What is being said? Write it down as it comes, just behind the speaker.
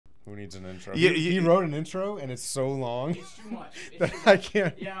Who needs an intro? Yeah, He wrote an intro, and it's so long. It's too much. that I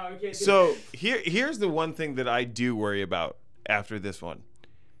can't. Yeah, okay. So here's the one thing that I do worry about after this one.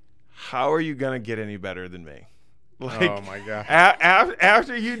 How are you gonna get any better than me? Like, Oh my god.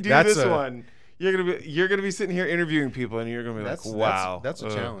 After you do That's this a- one, you're gonna be sitting here interviewing people, and you're gonna be like, wow, That's a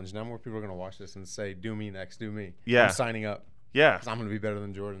challenge. Now more people are gonna watch this and say, "Do me next, do me." Yeah. I'm signing up Yeah, because I'm gonna be better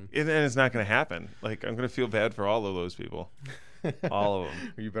than Jordan. and it's not gonna happen. Like, I'm gonna feel bad for all of those people, all of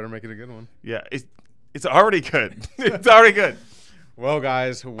them. You better make it a good one. Yeah, it's already good. It's already good. Well,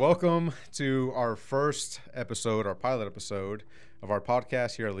 guys, welcome to our first episode, our pilot episode of our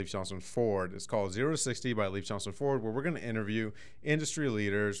podcast here at Leif Johnson Ford. It's called 0 to 60 by Leif Johnson Ford, where we're going to interview industry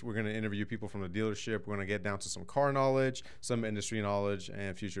leaders. We're going to interview people from the dealership. We're going to get down to some car knowledge, some industry knowledge,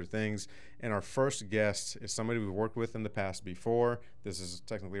 and future things. And our first guest is somebody we've worked with in the past before. This is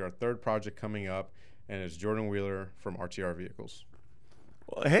technically our third project coming up, and it's Jordan Wheeler from RTR Vehicles.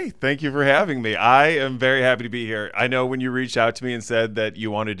 Well, hey, thank you for having me. I am very happy to be here. I know when you reached out to me and said that you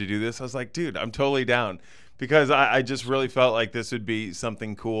wanted to do this, I was like, dude, I'm totally down. Because I just really felt like this would be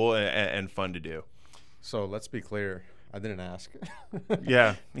something cool and fun to do. So let's be clear. I didn't ask.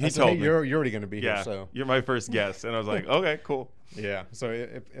 Yeah, he said, told hey, me. You're already going to be Yeah, here, so. you're my first guest. And I was like, okay, cool. Yeah, so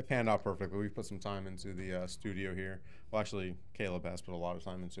it panned out perfectly. We put some time into the studio here. Well, actually, Caleb has put a lot of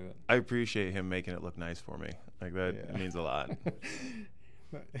time into it. I appreciate him making it look nice for me. Like, that means a lot.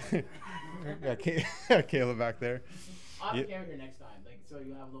 Got Caleb back there. I'll have a camera here next time, like so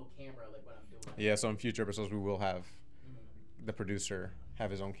you have a little camera, like when I'm doing it. Yeah, so in future episodes, we will have the producer have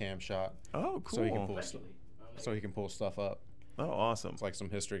his own cam shot. Oh, cool. So he can pull Especially. so he can pull stuff up. Oh, awesome. It's like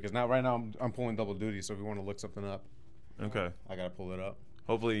some history. Because right now I'm pulling double duty, so if we want to look something up, Okay. I got to pull it up.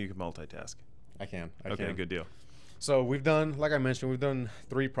 Hopefully you can multitask. I can. Okay, good deal. So we've done, like I mentioned, we've done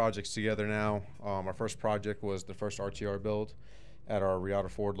 3 projects together now. Our first project was the first RTR build at our Riata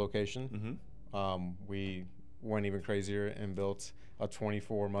Ford location. We went even crazier and built a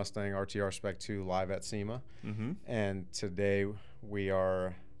 24 Mustang RTR Spec 2 live at SEMA. And today we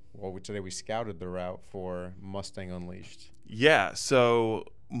scouted the route for Mustang Unleashed. Yeah, so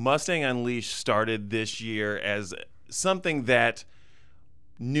Mustang Unleashed started this year as something that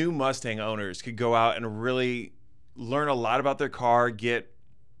new Mustang owners could go out and really learn a lot about their car, get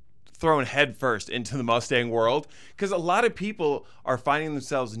thrown headfirst into the Mustang world, because a lot of people are finding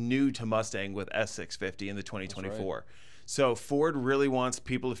themselves new to Mustang with S650 in the 2024. Right. So Ford really wants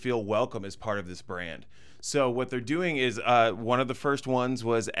people to feel welcome as part of this brand. So what they're doing is one of the first ones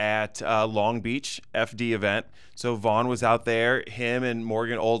was at Long Beach FD event. So Vaughn was out there, him and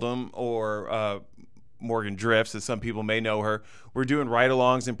Morgan Oldham, or Morgan Drifts, as some people may know her. We're doing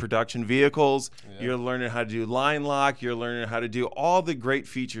ride-alongs in production vehicles. Yeah. You're learning how to do line lock. You're learning how to do all the great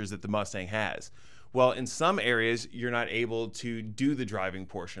features that the Mustang has. Well, in some areas, you're not able to do the driving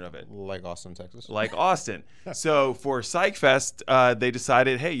portion of it. Like Austin, Texas. Like Austin. So for Psych Fest, they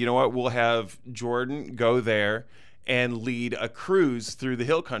decided, hey, you know what? We'll have Jordan go there and lead a cruise through the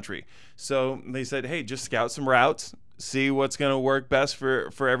hill country. So they said, hey, just scout some routes, see what's going to work best for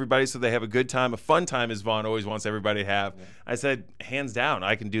everybody so they have a good time, a fun time, as Vaughn always wants everybody to have. Yeah. I said, hands down,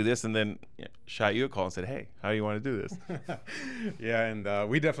 I can do this. And then shot you a call and said, hey, how do you want to do this? Yeah, and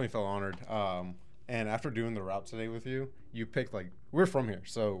we definitely felt honored. And after doing the route today with you, you picked, like, we're from here.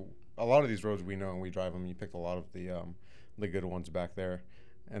 So a lot of these roads we know and we drive them. You picked a lot of the good ones back there.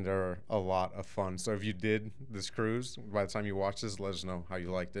 And they're a lot of fun. So if you did this cruise, by the time you watch this, let us know how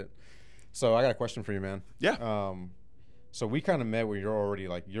you liked it. So I got a question for you, man. Yeah. So we kind of met where you're already,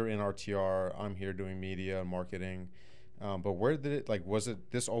 like, you're in RTR, I'm here doing media and marketing. But where did it, like, was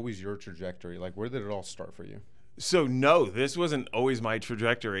it this always your trajectory? Like, where did it all start for you? So no, this wasn't always my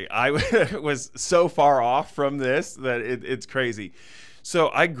trajectory. I was so far off from this that it's crazy. So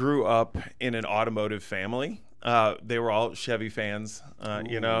I grew up in an automotive family. They were all Chevy fans,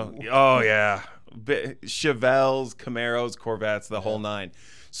 you know. Oh, yeah. Chevelles, Camaros, Corvettes, the whole nine.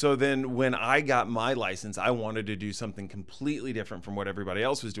 So then when I got my license, I wanted to do something completely different from what everybody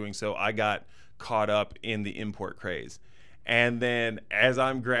else was doing. So I got caught up in the import craze. And then as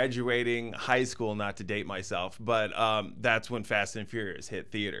I'm graduating high school, not to date myself, but that's when Fast and Furious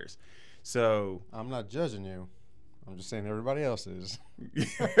hit theaters. So I'm not judging you. I'm just saying everybody else is.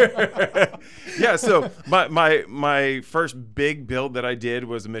 Yeah, so my first big build that I did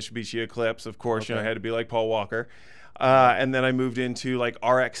was a Mitsubishi Eclipse. Of course, Okay. you know, I had to be like Paul Walker. And then I moved into like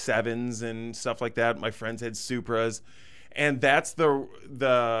RX-7s and stuff like that. My friends had Supras. And that's the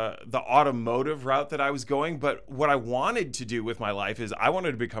automotive route that I was going. But what I wanted to do with my life is I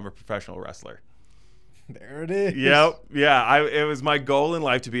wanted to become a professional wrestler. There it is. Yep. Yeah. It was my goal in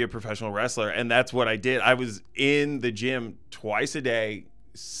life to be a professional wrestler. And that's what I did. I was in the gym twice a day,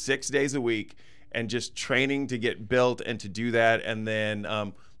 6 days a week and just training to get built and to do that. And then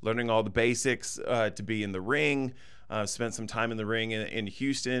learning all the basics to be in the ring. Spent some time in the ring in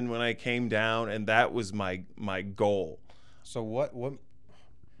Houston when I came down, and that was my goal. So what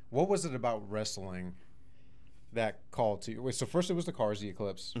was it about wrestling that called to you? Wait, so first it was the Cars, the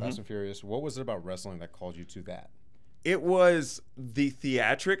Eclipse, Fast and Furious. What was it about wrestling that called you to that? It was the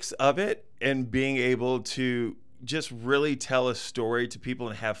theatrics of it and being able to just really tell a story to people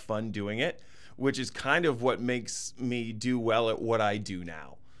and have fun doing it, which is kind of what makes me do well at what I do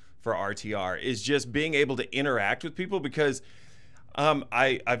now for RTR, is just being able to interact with people, because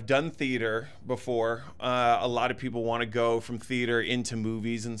I've done theater before. A lot of people want to go from theater into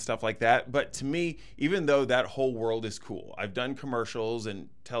movies and stuff like that. But to me, even though that whole world is cool, I've done commercials and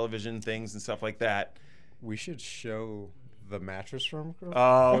television things and stuff like that. We should show the mattress firm.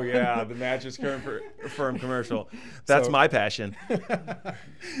 Oh yeah, the mattress firm commercial. That's my passion.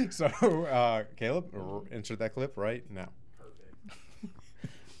 So Caleb, insert that clip right now.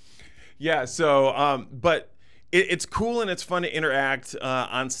 Yeah, so, but it's cool and it's fun to interact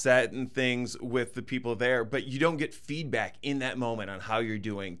on set and things with the people there, but you don't get feedback in that moment on how you're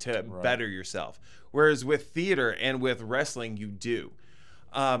doing to better yourself. Whereas with theater and with wrestling, you do.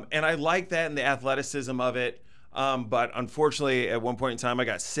 And I like that and the athleticism of it. But unfortunately, at one point in time, I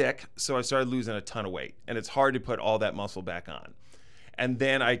got sick, so I started losing a ton of weight. And it's hard to put all that muscle back on. And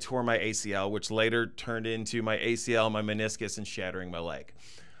then I tore my ACL, which later turned into my ACL, my meniscus, and shattering my leg.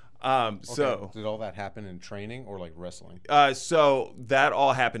 So did all that happen in training or like wrestling? So that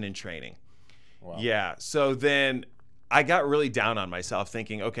all happened in training. Wow. Yeah. So then I got really down on myself,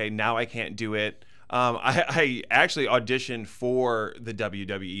 thinking, okay, now I can't do it. I actually auditioned for the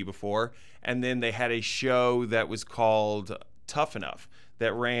WWE before, and then they had a show that was called Tough Enough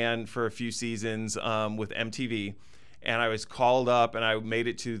that ran for a few seasons with MTV. And I was called up, and I made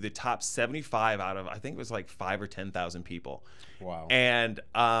it to the top 75 out of, I think it was like 5,000 or 10,000 people. Wow. And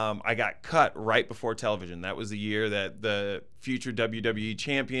I got cut right before television. That was the year that the future WWE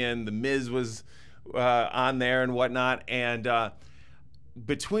champion, The Miz, was on there and whatnot. And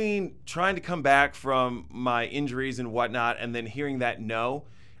between trying to come back from my injuries and whatnot and then hearing that no,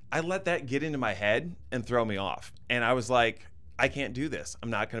 I let that get into my head and throw me off. And I was like, I can't do this.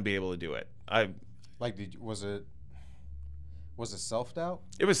 I'm not going to be able to do it. Was it self-doubt?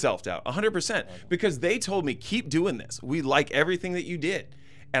 It was self-doubt, 100%, because they told me, keep doing this. We like everything that you did.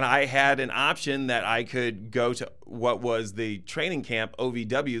 And I had an option that I could go to what was the training camp,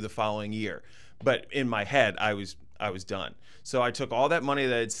 OVW, the following year. But in my head, I was done. So I took all that money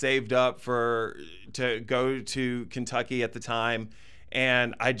that I had saved up to go to Kentucky at the time,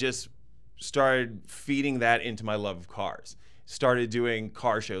 and I just started feeding that into my love of cars. Started doing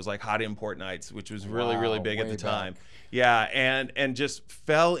car shows like Hot Import Nights, which was really big at the time. Yeah, and just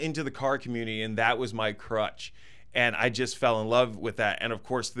fell into the car community, and that was my crutch. And I just fell in love with that. And of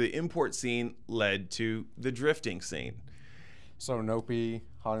course, the import scene led to the drifting scene. So Nopi,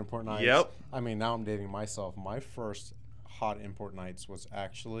 Hot Import Nights. Yep. I mean, now I'm dating myself. My first Hot Import Nights was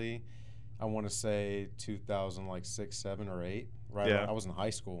actually, I want to say 2006, 7, or 8. Right. Yeah. I was in high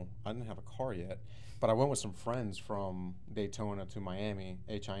school. I didn't have a car yet, but I went with some friends from Daytona to Miami,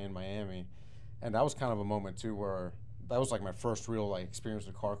 HIN Miami, and that was kind of a moment too where that was like my first real like experience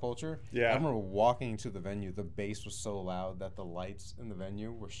with car culture. Yeah. I remember walking to the venue. The bass was so loud that the lights in the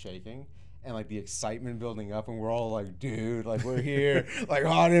venue were shaking. And like the excitement building up, and we're all like, "Dude, like we're here, like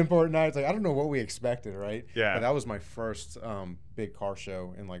Hot Import Nights." Like I don't know what we expected, right? Yeah. But that was my first big car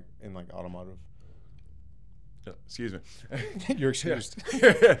show in automotive. Excuse me. You're excused.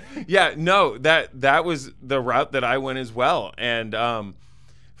 Yeah, no, that was the route that I went as well, and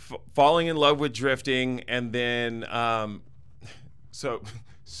falling in love with drifting, and then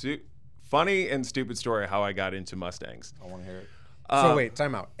funny and stupid story how I got into Mustangs. I want to hear it. So wait,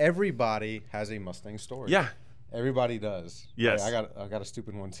 time out. Everybody has a Mustang story. Yeah. Everybody does. Yes. Right, I got a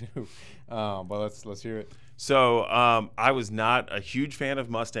stupid one too, but let's hear it. So I was not a huge fan of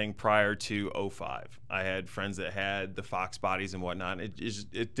Mustang prior to 05. I had friends that had the Fox bodies and whatnot.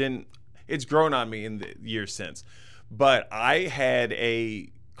 It's grown on me in the years since. But I had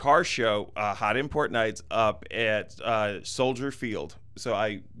a car show, Hot Import Nights, up at Soldier Field. So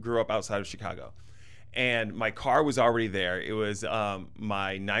I grew up outside of Chicago. And my car was already there. It was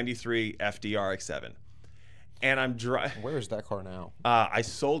my 93 FD RX-7. And I'm driving. Where is that car now? I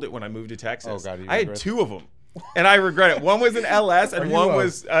sold it when I moved to Texas. Oh, God, I had 2 of them. And I regret it. One was an LS and one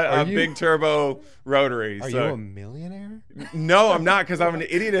was a big turbo rotary. Are you a millionaire? No, I'm not, because I'm an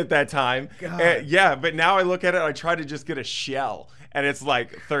idiot at that time. God. Yeah, but now I look at it, I try to just get a shell, and it's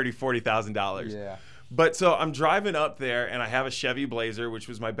like $30,000, $40,000. Yeah. But so I'm driving up there, and I have a Chevy Blazer, which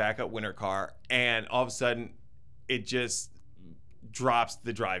was my backup winter car, and all of a sudden, it just drops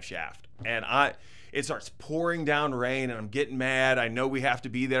the drive shaft, and it starts pouring down rain, and I'm getting mad. I know we have to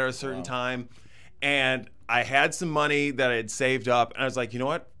be there at a certain time, and I had some money that I had saved up, and I was like, you know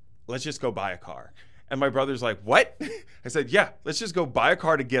what? Let's just go buy a car. And my brother's like, what? I said, yeah, let's just go buy a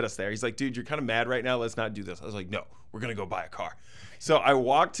car to get us there. He's like, dude, you're kind of mad right now. Let's not do this. I was like, no, we're going to go buy a car. So I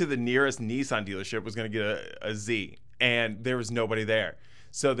walked to the nearest Nissan dealership, was going to get a Z, and there was nobody there.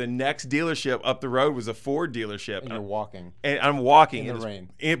 So the next dealership up the road was a Ford dealership. And you're walking. And I'm walking. In the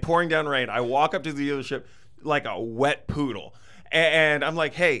rain. Pouring down rain. I walk up to the dealership like a wet poodle. And I'm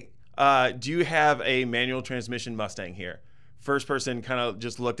like, hey, do you have a manual transmission Mustang here? First person kind of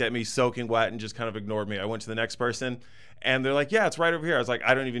just looked at me soaking wet and just kind of ignored me. I went to the next person, and they're like, yeah, it's right over here. I was like,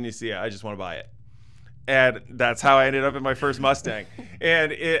 I don't even need to see it. I just want to buy it. And that's how I ended up in my first Mustang.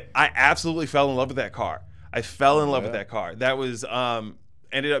 And I absolutely fell in love with that car. I fell in love with that car. That was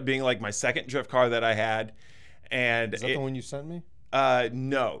ended up being like my second drift car that I had. And is that the one you sent me?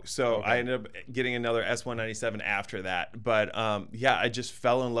 No. So I ended up getting another S197 after that. But yeah, I just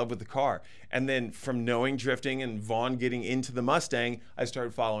fell in love with the car. And then from knowing drifting and Vaughn getting into the Mustang, I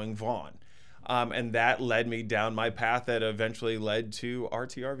started following Vaughn. And that led me down my path that eventually led to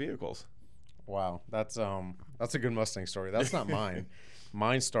RTR vehicles. Wow, that's a good Mustang story. That's not mine.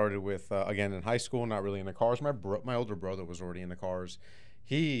 Mine started with again in high school, not really into cars. My older brother was already into cars.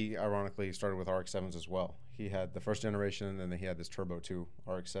 He ironically started with RX-7s as well. He had the first generation, and then he had this Turbo 2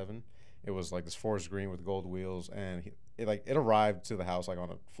 RX-7. It was like this forest green with gold wheels, and it arrived to the house like on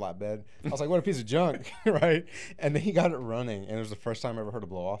a flatbed. I was like, what a piece of junk, right? And then he got it running, and it was the first time I ever heard a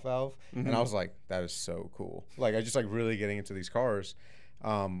blow-off valve, and I was like, that is so cool. Like I just like really getting into these cars.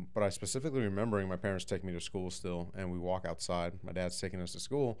 But I specifically remembering my parents take me to school still, and we walk outside. My dad's taking us to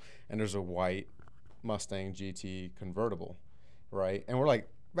school, and there's a white Mustang GT convertible, right? And we're like,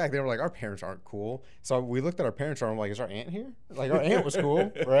 back then we're like, our parents aren't cool. So we looked at our parents, and I'm like, is our aunt here? Like our aunt was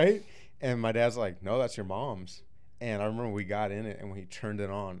cool, right? And my dad's like, no, that's your mom's. And I remember we got in it, and when he turned it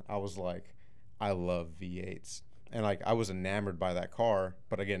on, I was like, I love V8s. And like I was enamored by that car,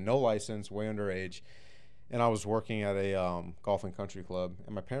 but again, no license, way underage. And I was working at a golf and country club,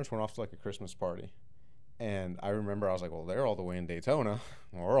 and my parents went off to like a Christmas party. And I remember I was like, well, they're all the way in Daytona.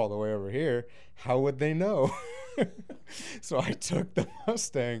 We're all the way over here. How would they know? So I took the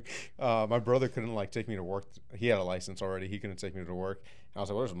Mustang. My brother couldn't like take me to work. He had a license already. He couldn't take me to work. And I was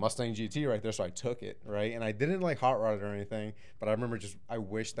like, well, there's a Mustang GT right there. So I took it, right? And I didn't like hot rod it or anything, but I remember I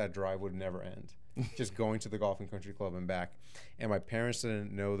wish that drive would never end. Just going to the golf and country club and back. And my parents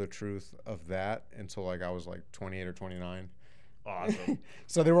didn't know the truth of that until like I was like 28 or 29. Awesome.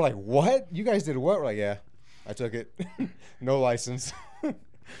 So they were like, what? You guys did what? We're like, yeah, I took it. No license.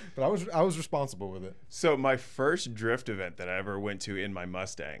 But I was responsible with it. So my first drift event that I ever went to in my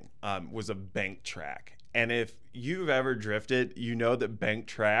Mustang was a bank track. And if you've ever drifted, you know that bank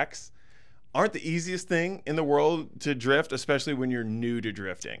tracks aren't the easiest thing in the world to drift, especially when you're new to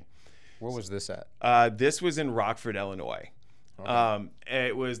drifting. Where was this at? This was in Rockford, Illinois. Okay.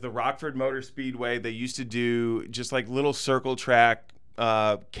 It was the Rockford Motor Speedway. They used to do just like little circle track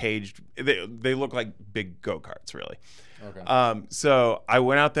caged. They look like big go-karts, really. Okay. So I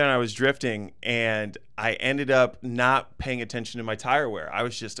went out there and I was drifting, and I ended up not paying attention to my tire wear. I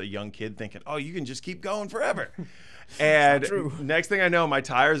was just a young kid thinking, oh, you can just keep going forever. And next thing I know, my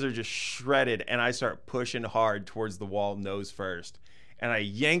tires are just shredded, and I start pushing hard towards the wall nose first. And I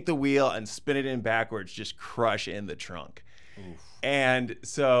yank the wheel and spin it in backwards, just crush in the trunk. Oof. And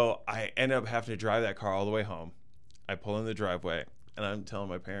so I end up having to drive that car all the way home. I pull in the driveway, and I'm telling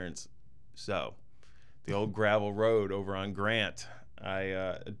my parents, so the old gravel road over on Grant,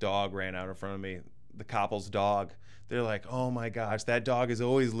 a dog ran out in front of me, the couple's dog. They're like, oh my gosh, that dog is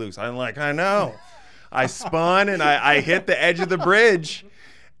always loose. I'm like, I know. I spun, and I hit the edge of the bridge.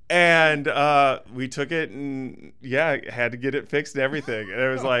 And we took it, and yeah, had to get it fixed and everything. And it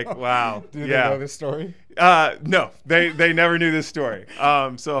was like, wow. Do they know this story? No, they never knew this story.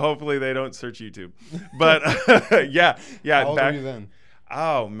 So hopefully they don't search YouTube. But yeah. How old were you then?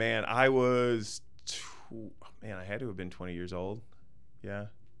 Oh man, I was, I had to have been 20 years old. Yeah.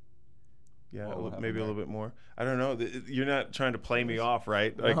 Yeah, maybe a little bit more. I don't know. You're not trying to play me off,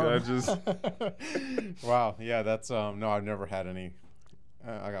 right? Like I just. Wow. Yeah, that's no. I've never had any.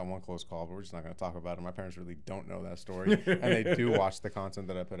 I got one close call, but we're just not going to talk about it. My parents really don't know that story, and they do watch the content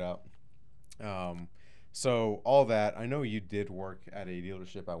that I put out. So all that, I know you did work at a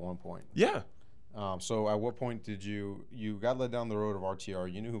dealership at one point. Yeah. So at what point did you got led down the road of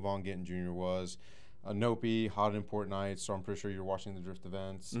RTR? You knew who Vaughn Gittin Jr. was. a Nopi, Hot Import Nights, so I'm pretty sure you're watching the drift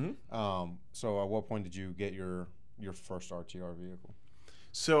events. So at what point did you get your first RTR vehicle?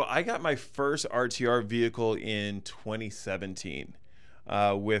 So I got my first RTR vehicle in 2017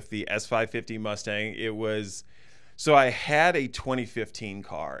 with the S550 Mustang. So I had a 2015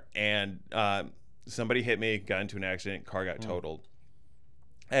 car, and somebody hit me, got into an accident, car got totaled.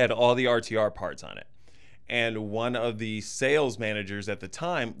 I had all the RTR parts on it. And one of the sales managers at the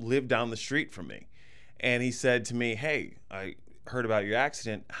time lived down the street from me. And he said to me, hey, I heard about your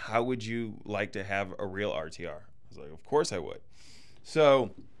accident. How would you like to have a real RTR? I was like, of course I would.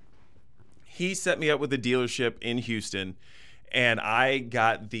 So he set me up with a dealership in Houston, and I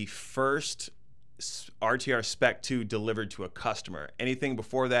got the first RTR Spec 2 delivered to a customer. Anything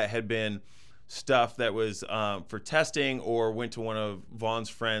before that had been stuff that was for testing or went to one of Vaughn's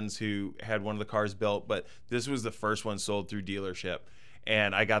friends who had one of the cars built, but this was the first one sold through dealership.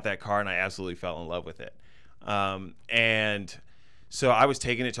 And I got that car and I absolutely fell in love with it. And so I was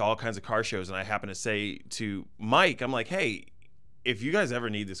taking it to all kinds of car shows, and I happened to say to Mike, I'm like, hey, if you guys ever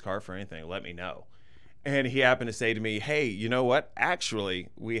need this car for anything, let me know. And he happened to say to me, hey, you know what? Actually,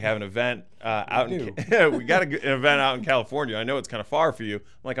 we have an event out in we got an event out in California. I know it's kind of far for you. I'm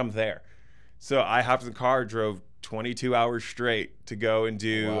like, I'm there. So I hopped in the car, drove 22 hours straight to go and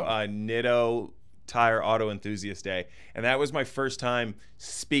do Nitto Tire Auto Enthusiast Day. And that was my first time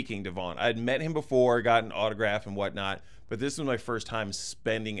speaking to Vaughn. I had met him before, got an autograph and whatnot, but this was my first time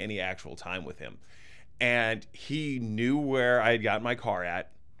spending any actual time with him. And he knew where I had gotten my car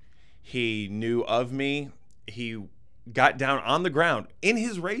at. He knew of me. He got down on the ground in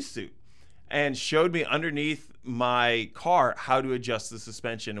his race suit and showed me underneath my car how to adjust the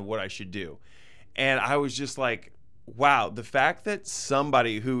suspension and what I should do. And I was just like, wow, the fact that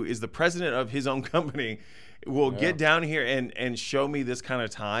somebody who is the president of his own company will get down here and show me this kind of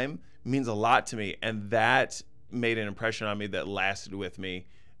time means a lot to me. And that made an impression on me that lasted with me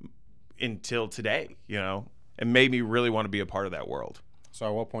until today, you know, and made me really want to be a part of that world. So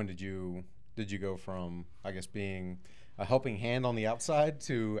at what point did you go from, I guess, being a helping hand on the outside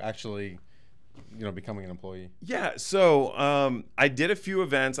to actually, you know, becoming an employee? Yeah, so I did a few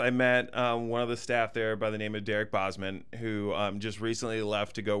events. I met one of the staff there by the name of Derek Bosman, who just recently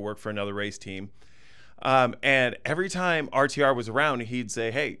left to go work for another race team. And every time RTR was around, he'd say,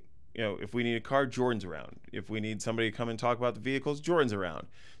 hey, you know, if we need a car, Jordan's around. If we need somebody to come and talk about the vehicles, Jordan's around.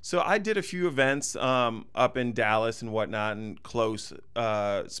 So I did a few events up in Dallas and whatnot, and close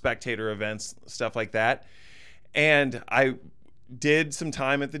spectator events, stuff like that. And I did some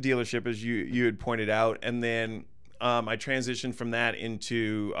time at the dealership, as you had pointed out, and then I transitioned from that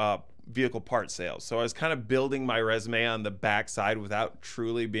into vehicle part sales. So I was kind of building my resume on the backside without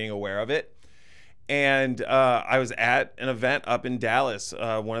truly being aware of it. And I was at an event up in Dallas,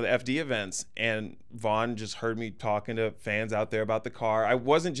 one of the FD events, and Vaughn just heard me talking to fans out there about the car. I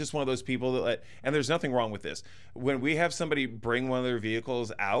wasn't just one of those people that and there's nothing wrong with this. When we have somebody bring one of their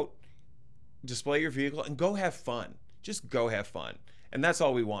vehicles out, display your vehicle and go have fun. Just go have fun. And that's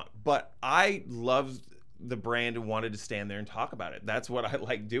all we want. But I loved the brand and wanted to stand there and talk about it. That's what I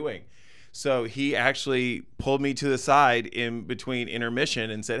like doing. So he actually pulled me to the side in between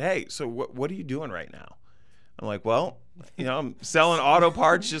intermission and said, hey, so what are you doing right now? I'm like, well, you know, I'm selling auto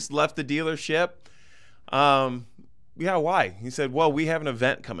parts, just left the dealership. Yeah, why? He said, well, we have an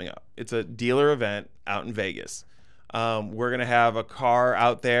event coming up. It's a dealer event out in Vegas. We're going to have a car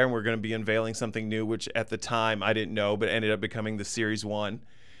out there, and we're going to be unveiling something new, which at the time I didn't know, but ended up becoming the Series 1.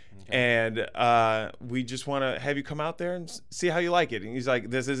 Okay. And we just want to have you come out there and see how you like it. And he's like,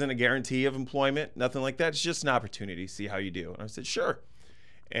 this isn't a guarantee of employment, nothing like that. It's just an opportunity to see how you do. And I said, sure.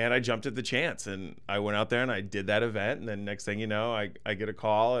 And I jumped at the chance, and I went out there and I did that event. And then next thing you know, I get a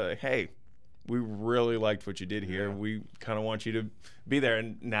call, hey, we really liked what you did here. Yeah. We kind of want you to be there.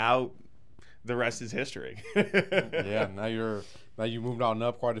 And now the rest is history. Yeah, now you moved on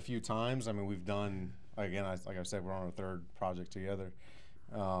up quite a few times. I mean, we've done, again, like I said, we're on our third project together.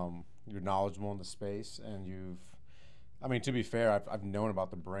 You're knowledgeable in the space, and I mean, to be fair, I've known about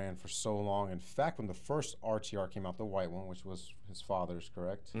the brand for so long. In fact, when the first RTR came out, the white one, which was his father's,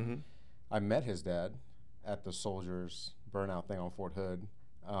 correct? Mm-hmm. I met his dad at the Soldiers burnout thing on Fort Hood.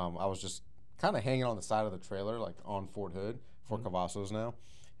 I was just kind of hanging on the side of the trailer, like on Fort Hood, Fort Cavazos now.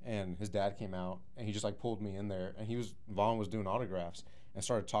 And his dad came out, and he just like pulled me in there, and Vaughn was doing autographs and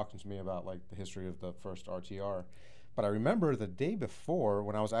started talking to me about like the history of the first RTR. But I remember the day before,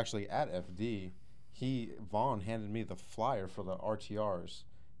 when I was actually at FD, Vaughn handed me the flyer for the RTRs,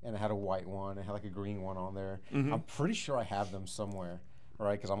 and it had a white one, it had like a green one on there. Mm-hmm. I'm pretty sure I have them somewhere,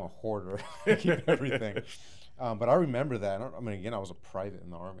 right? Because I'm a hoarder, I keep everything. But I remember that. I mean, again, I was a private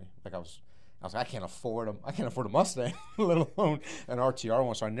in the Army. Like I was I was like, I can't afford them. I can't afford a Mustang, let alone an RTR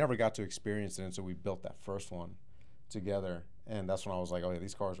one. So I never got to experience it until we built that first one together. And that's when I was like, oh yeah,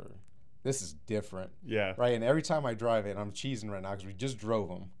 this is different. Yeah. Right. And every time I drive it, and I'm cheesing right now because we just drove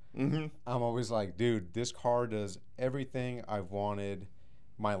them. Mm-hmm. I'm always like, dude, this car does everything I've wanted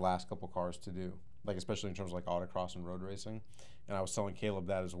my last couple cars to do, like especially in terms of like autocross and road racing. And I was telling Caleb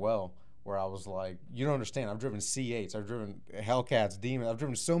that as well, where I was like, you don't understand. I've driven C8s, I've driven Hellcats, Demons, I've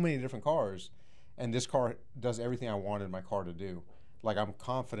driven so many different cars, and this car does everything I wanted my car to do. Like, I'm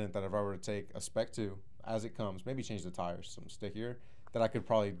confident that if I were to take a Spec 2 as it comes, maybe change the tires some stickier, that I could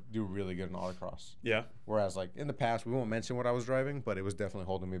probably do really good in autocross. Yeah. Whereas, like, in the past, we won't mention what I was driving, but it was definitely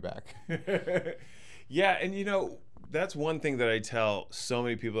holding me back. Yeah, and you know, that's one thing that I tell so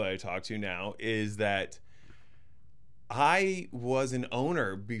many people that I talk to now is that I was an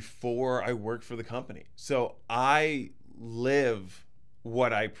owner before I worked for the company. So I live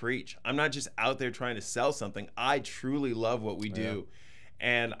what I preach. I'm not just out there trying to sell something. I truly love what we do.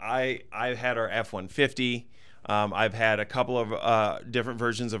 And I've had our F-150. I've had a couple of different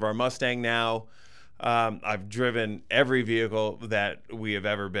versions of our Mustang now. I've driven every vehicle that we have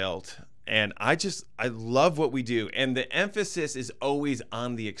ever built. And I love what we do. And the emphasis is always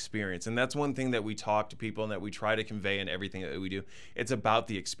on the experience. And that's one thing that we talk to people and that we try to convey in everything that we do. It's about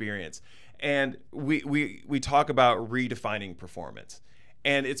the experience. And we talk about redefining performance.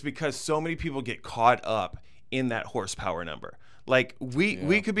 And it's because so many people get caught up in that horsepower number. Like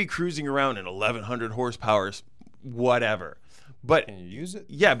we could be cruising around in 1,100 horsepower, whatever. But can you use it?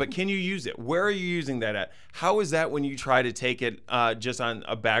 Yeah, but can you use it? Where are you using that at? How is that when you try to take it just on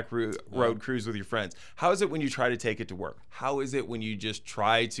a back road cruise with your friends? How is it when you try to take it to work? How is it when you just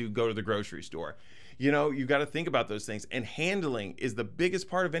try to go to the grocery store? You know, you got to think about those things. And handling is the biggest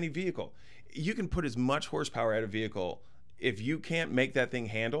part of any vehicle. You can put as much horsepower at a vehicle. If you can't make that thing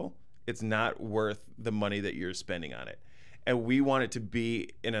handle, it's not worth the money that you're spending on it. And we want it to be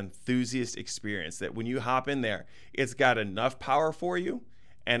an enthusiast experience that when you hop in there, it's got enough power for you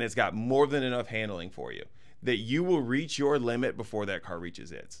and it's got more than enough handling for you that you will reach your limit before that car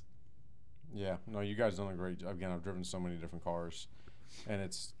reaches its. Yeah, no, you guys done a great job. Again, I've driven so many different cars, and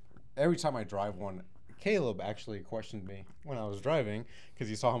it's every time I drive one, Caleb actually questioned me when I was driving because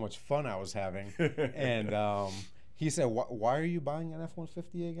he saw how much fun I was having. And he said, why are you buying an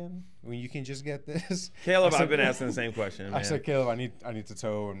F-150 again when you can just get this? Caleb, I've been asking the same question, man. I said, Caleb, I need to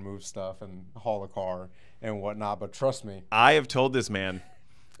tow and move stuff and haul a car and whatnot, but trust me. I have told this man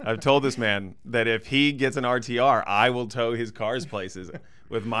that if he gets an RTR, I will tow his cars places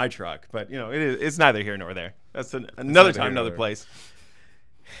with my truck. But, you know, it's neither here nor there. That's another time, another place.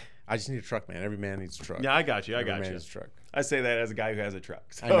 I just need a truck, man. Every man needs a truck. Yeah, I got you. Every man needs a truck. I say that as a guy who has a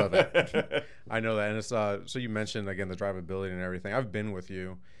truck. So. I know that. I know that. And it's so you mentioned, again, the drivability and everything. I've been with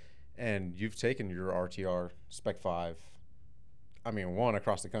you, and you've taken your RTR Spec 5, I mean, 1,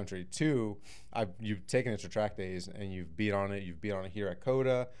 across the country. 2, you've taken it to track days, and you've beat on it. You've beat on it here at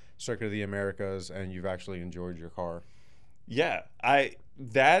COTA, Circuit of the Americas, and you've actually enjoyed your car. Yeah.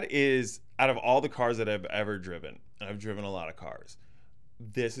 That is, out of all the cars that I've ever driven, and I've driven a lot of cars,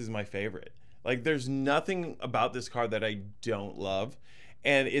 this is my favorite. Like, there's nothing about this car that I don't love.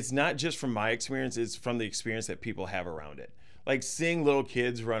 And it's not just from my experience, it's from the experience that people have around it. Like, seeing little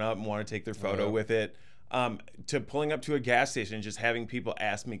kids run up and want to take their photo with it, to pulling up to a gas station and just having people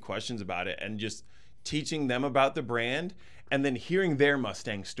ask me questions about it and just teaching them about the brand, and then hearing their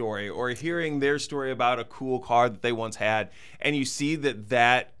Mustang story or hearing their story about a cool car that they once had. And you see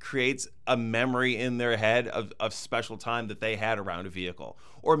that creates a memory in their head of special time that they had around a vehicle.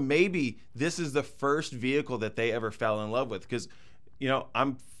 Or maybe this is the first vehicle that they ever fell in love with. Because, you know,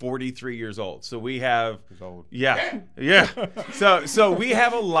 I'm 43 years old. So we have, He's old. Yeah. So we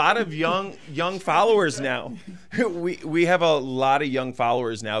have a lot of young followers now. We have a lot of young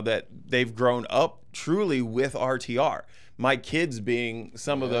followers now that they've grown up truly with RTR. My kids being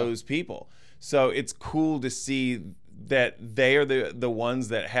some of those people. So it's cool to see that they are the ones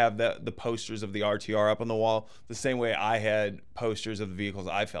that have the posters of the RTR up on the wall, the same way I had posters of the vehicles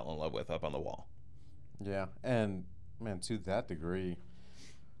I fell in love with up on the wall. Yeah, and man, to that degree,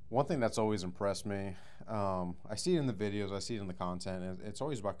 one thing that's always impressed me, I see it in the videos, I see it in the content, and it's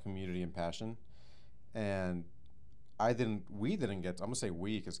always about community and passion. And we didn't get to, I'm gonna say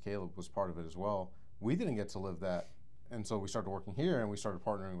we because Caleb was part of it as well. We didn't get to live that until we started working here and we started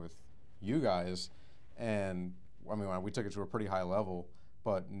partnering with you guys. And I mean, we took it to a pretty high level,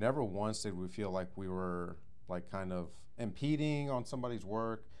 but never once did we feel like we were like kind of impeding on somebody's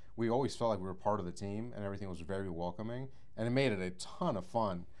work. We always felt like we were part of the team and everything was very welcoming, and it made it a ton of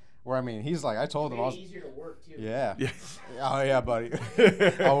fun. Where I mean, he's like, I told him I was. Easier to work too. Yeah. Yeah. Oh yeah, buddy.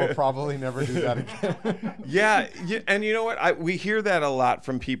 I will probably never do that again. Yeah, and you know what? We hear that a lot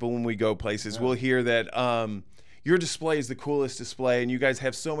from people when we go places. Yeah. We'll hear that your display is the coolest display, and you guys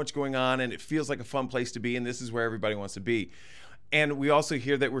have so much going on, and it feels like a fun place to be, and this is where everybody wants to be. And we also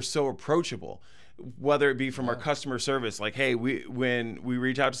hear that we're so approachable, whether it be from our customer service, like, hey, when we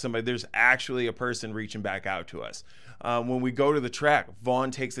reach out to somebody, there's actually a person reaching back out to us. When we go to the track,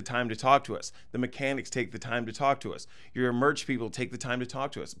 Vaughn takes the time to talk to us. The mechanics take the time to talk to us. Your merch people take the time to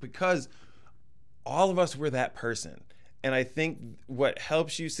talk to us, because all of us were that person. And I think what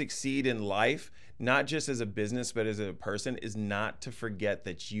helps you succeed in life, not just as a business, but as a person, is not to forget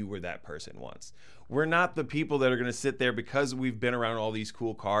that you were that person once. We're not the people that are going to sit there because we've been around all these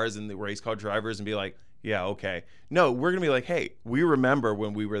cool cars and the race car drivers and be like, yeah, okay. No, we're going to be like, hey, we remember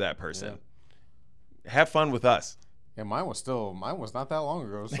when we were that person. Yeah. Have fun with us. Yeah, mine was not that long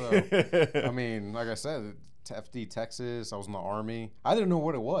ago. So, I mean, like I said, FD Texas, I was in the Army. I didn't know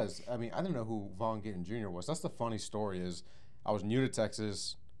what it was. I mean, I didn't know who Vaughn Gittin Jr. was. That's the funny story is I was new to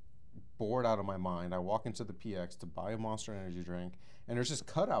Texas, bored out of my mind. I walk into the PX to buy a Monster Energy drink, and there's this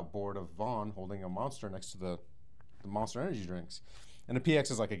cutout board of Vaughn holding a Monster next to the Monster Energy drinks. And the PX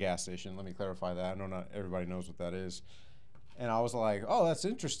is like a gas station. Let me clarify that. I know not everybody knows what that is. And I was like, oh, that's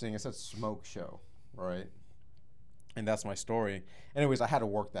interesting. It said smoke show, right? And that's my story. Anyways, I had to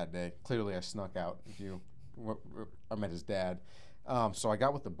work that day. Clearly, I snuck out. I met his dad. So I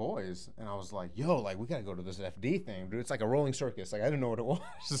got with the boys, and I was like, yo, like, we got to go to this FD thing, dude. It's like a rolling circus. Like, I didn't know what it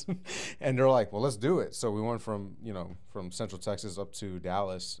was. And they're like, well, let's do it. So we went from Central Texas up to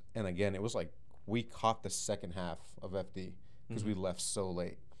Dallas. And again, it was like we caught the second half of FD because we left so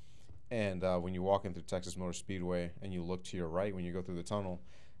late. And when you walk in through Texas Motor Speedway and you look to your right when you go through the tunnel,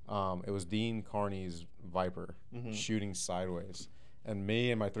 it was Dean Carney's Viper shooting sideways. And me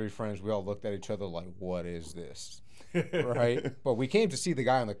and my three friends, we all looked at each other like, what is this? Right? But we came to see the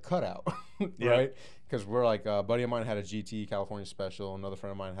guy on the cutout, right? Because we're like, a buddy of mine had a GT California Special. Another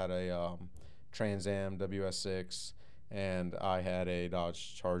friend of mine had a Trans Am WS6. And I had a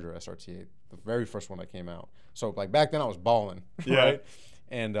Dodge Charger SRT8, the very first one that came out. So, like, back then I was balling, right?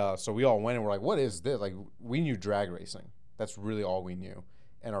 And so we all went and we're like, what is this? Like, we knew drag racing. That's really all we knew.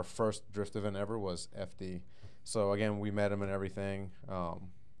 And our first drift event ever was FD. So, again, we met him and everything,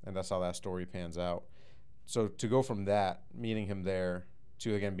 and that's how that story pans out. So, to go from that, meeting him there,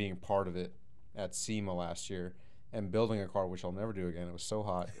 to, again, being part of it at SEMA last year and building a car, which I'll never do again. It was so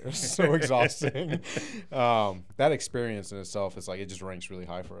hot. It was so exhausting. That experience in itself is like, it just ranks really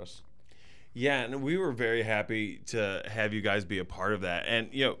high for us. Yeah, and we were very happy to have you guys be a part of that. And,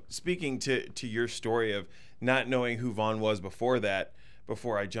 you know, speaking to your story of not knowing who Vaughn was before that,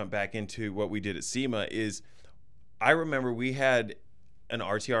 before I jump back into what we did at SEMA, is I remember we had an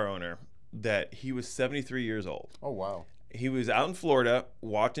RTR owner that he was 73 years old. Oh, wow. He was out in Florida,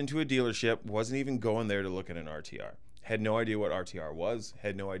 walked into a dealership, wasn't even going there to look at an RTR. Had no idea what RTR was,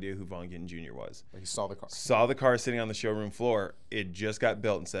 had no idea who Vaughn Gittin Jr. was. He saw the car. Saw the car sitting on the showroom floor. It just got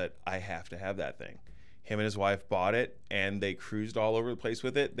built and said, I have to have that thing. Him and his wife bought it, and they cruised all over the place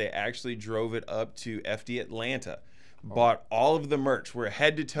with it. They actually drove it up to FD Atlanta. Bought all of the merch. We're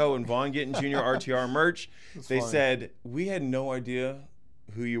head to toe in Vaughn Gittin Jr. RTR merch. They said, we had no idea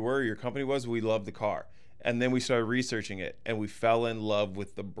who you were, your company was. We loved the car. And then we started researching it, and we fell in love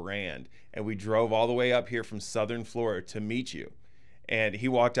with the brand. And we drove all the way up here from Southern Florida to meet you. And he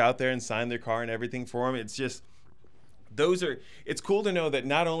walked out there and signed their car and everything for him. It's just, it's cool to know that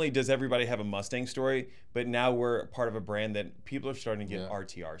not only does everybody have a Mustang story, but now we're part of a brand that people are starting to get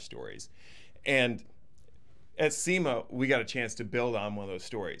RTR stories. And at SEMA, we got a chance to build on one of those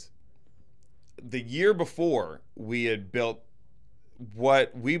stories. The year before, we had built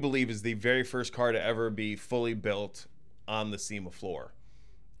what we believe is the very first car to ever be fully built on the SEMA floor.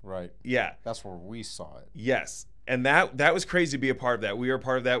 Right. Yeah. That's where we saw it. Yes. And that was crazy to be a part of that. We were a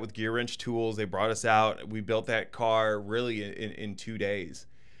part of that with Gear Wrench Tools. They brought us out. We built that car really in 2 days.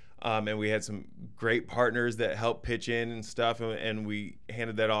 And we had some great partners that helped pitch in and stuff. And we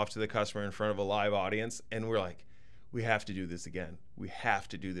handed that off to the customer in front of a live audience. And we're like, we have to do this again. We have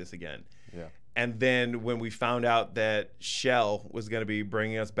to do this again. Yeah. And then when we found out that Shell was going to be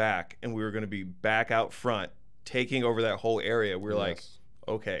bringing us back and we were going to be back out front, taking over that whole area, we were like,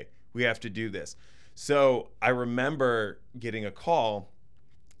 okay, we have to do this. So I remember getting a call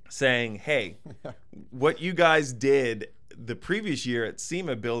saying, hey, what you guys did the previous year at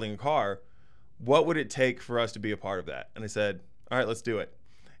SEMA building a car, what would it take for us to be a part of that? And I said, all right, let's do it.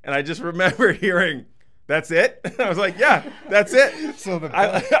 And I just remember hearing, That's it? I was like, yeah, that's it. So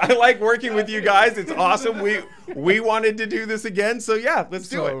I like working with you guys. It's awesome. We wanted to do this again, so yeah, let's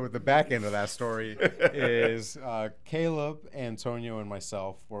do it. So the back end of that story is Caleb, Antonio, and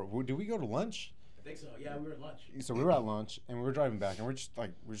myself. Did we go to lunch? I think so. Yeah, we were at lunch. So we were at lunch and we were driving back, and we're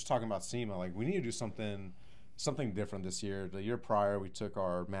just talking about SEMA. Like, we need to do something different this year. The year prior, we took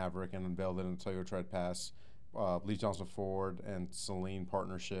our Maverick and unveiled it in the Toyota Tread Pass, Leif Johnson Ford and Celine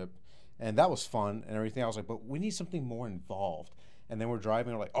partnership. And that was fun and everything. I was like, but we need something more involved. And then we're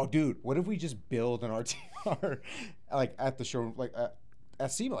driving. We're like, oh, dude, what if we just build an RTR like at the showroom, like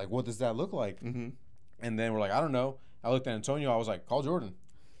at SEMA? Like, what does that look like? Mm-hmm. And then we're like, I don't know. I looked at Antonio. I was like, call Jordan.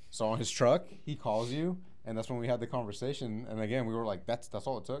 So on his truck, he calls you. And that's when we had the conversation. And again, we were like, that's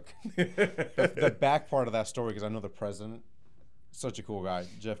all it took. the back part of that story, because I know the president, such a cool guy,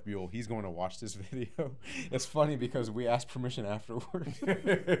 Jeff Buell. He's going to watch this video. It's funny because we asked permission afterwards.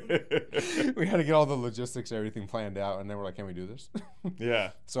 We had to get all the logistics, everything planned out, and then we're like, "Can we do this?"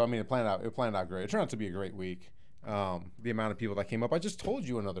 Yeah. So I mean, it planned out great. It turned out to be a great week. The amount of people that came up. I just told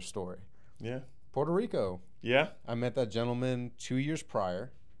you another story. Yeah. Puerto Rico. Yeah. I met that gentleman 2 years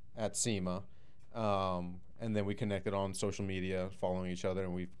prior at SEMA. And then we connected on social media, following each other,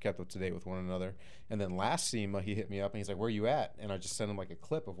 and we've kept up to date with one another. And then last SEMA, he hit me up, and he's like, where you at? And I just sent him, like, a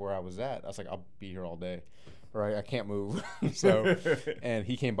clip of where I was at. I was like, I'll be here all day, right? I can't move. So, and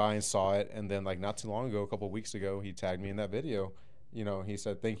he came by and saw it, and then, like, not too long ago, a couple of weeks ago, he tagged me in that video. You know, he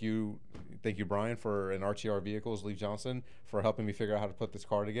said, thank you, Brian, for an RTR Vehicles, Leif Johnson, for helping me figure out how to put this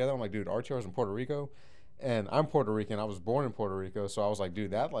car together. I'm like, dude, RTR's in Puerto Rico, and I'm Puerto Rican. I was born in Puerto Rico, so I was like,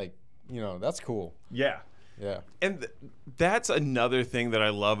 dude, that, like, you know, that's cool. Yeah. Yeah. And that's another thing that I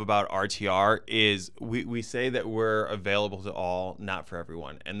love about RTR is we say that we're available to all, not for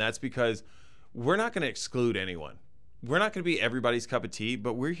everyone. And that's because we're not going to exclude anyone. We're not going to be everybody's cup of tea,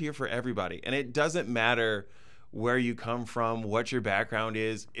 but we're here for everybody. And it doesn't matter where you come from, what your background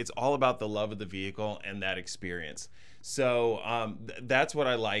is. It's all about the love of the vehicle and that experience. So that's what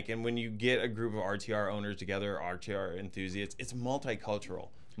I like. And when you get a group of RTR owners together, RTR enthusiasts, it's multicultural.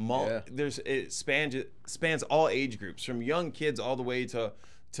 It spans all age groups, from young kids all the way to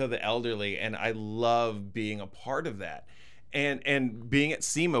the elderly, and I love being a part of that. And being at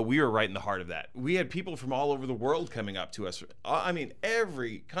SEMA, we were right in the heart of that. We had people from all over the world coming up to us. I mean,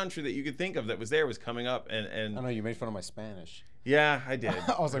 every country that you could think of that was there was coming up. And I know you made fun of my Spanish. Yeah, I did.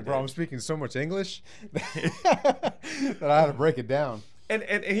 I was like, bro, I'm speaking so much English that I had to break it down.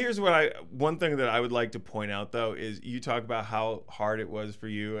 And here's one thing that I would like to point out, though, is you talk about how hard it was for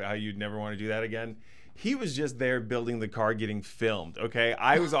you, how you'd never want to do that again. He was just there building the car, getting filmed, okay?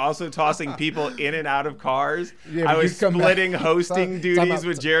 I was also tossing people in and out of cars. Yeah, I was splitting hosting duties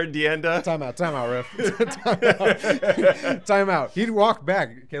with Jared Dienda. Time out, ref. Time out. He'd walk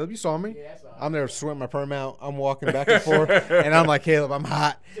back. Caleb, you saw me? Yeah, I saw him. I'm there sweating my perm out. I'm walking back and forth, and I'm like, Caleb, I'm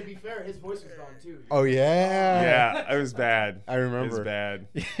hot. To be fair, his voice was gone, too. Oh, yeah? Yeah, it was bad. I remember. It was bad.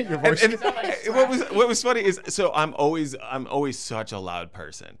 Your voice. And what was funny is, so I'm always such a loud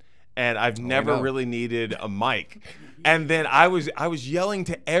person. And I've never really needed a mic. And then I was yelling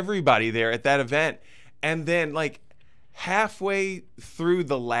to everybody there at that event. And then, like, halfway through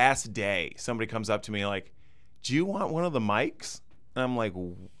the last day, somebody comes up to me like, do you want one of the mics? And I'm like,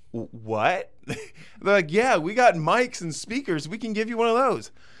 what? They're like, yeah, we got mics and speakers. We can give you one of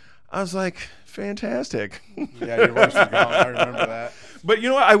those. I was like, fantastic. Yeah, your voice was gone. I remember that. But you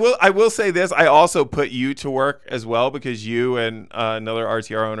know what? I will say this. I also put you to work as well, because you and another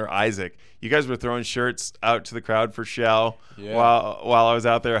RTR owner, Isaac, you guys were throwing shirts out to the crowd for Shell while I was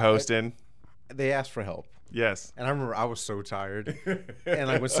out there hosting. They asked for help. Yes. And I remember I was so tired. And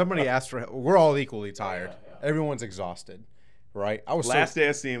like when somebody asked for help, we're all equally tired. Yeah. Everyone's exhausted, right? I was last day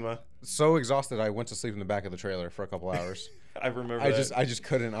of SEMA. So exhausted I went to sleep in the back of the trailer for a couple hours. I remember I just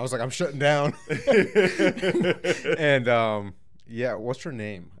couldn't. I was like, I'm shutting down. And yeah, what's her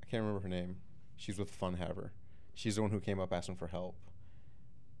name? I can't remember her name. She's with Funhaver. She's the one who came up asking for help.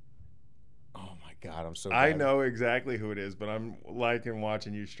 Oh my God, I'm so bad. I know exactly who it is, but I'm liking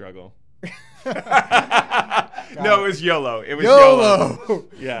watching you struggle. No, it was YOLO. It was YOLO.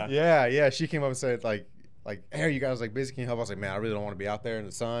 Yeah. Yeah. She came up and said like, hey, you guys like busy? Can you help? I was like, man, I really don't want to be out there in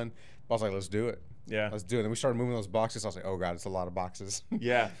the sun. But I was like, let's do it. Yeah. Let's do it. And we started moving those boxes. I was like, oh, God, it's a lot of boxes.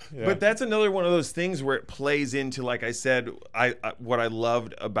 Yeah. But that's another one of those things where it plays into, like I said, what I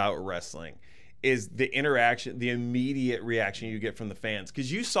loved about wrestling is the interaction, the immediate reaction you get from the fans.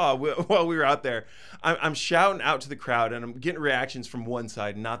 Because you saw while we were out there, I'm shouting out to the crowd and I'm getting reactions from one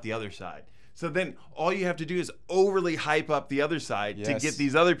side, not the other side. So then all you have to do is overly hype up the other side to get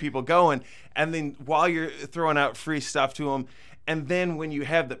these other people going. And then while you're throwing out free stuff to them, And then when you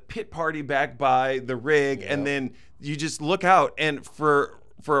have the pit party back by the rig, and then you just look out, and for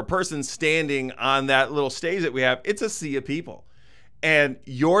a person standing on that little stage that we have, it's a sea of people. And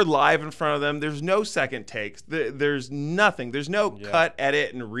you're live in front of them. There's no second takes. There's nothing. There's no cut,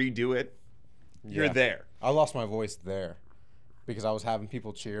 edit, and redo it. You're there. I lost my voice there because I was having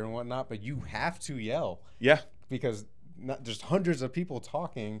people cheer and whatnot, but you have to yell. Yeah. Because there's hundreds of people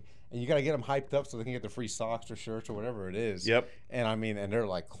talking, and you got to get them hyped up so they can get the free socks or shirts or whatever it is. Yep. And I mean, and they're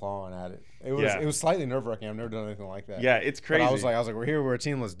like clawing at it. It was slightly nerve-wracking. I've never done anything like that. Yeah, it's crazy. But I was like, we're here, we're a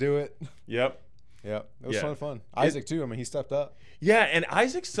team, let's do it. Yep. Yep. It was fun. Isaac too. I mean, he stepped up. Yeah, and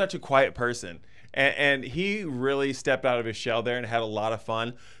Isaac's such a quiet person, and he really stepped out of his shell there and had a lot of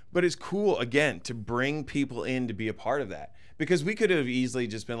fun. But it's cool, again, to bring people in to be a part of that, because we could have easily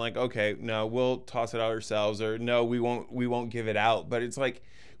just been like, okay, no, we'll toss it out ourselves, or no, we won't give it out. But it's like,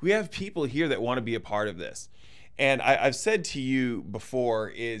 we have people here that want to be a part of this. And I've said to you before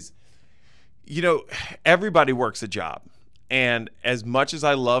is, everybody works a job. And as much as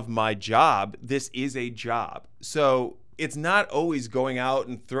I love my job, this is a job. So it's not always going out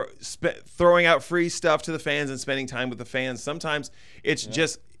and throwing out free stuff to the fans and spending time with the fans. Sometimes it's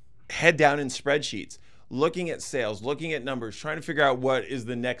just head down in spreadsheets, looking at sales, looking at numbers, trying to figure out what is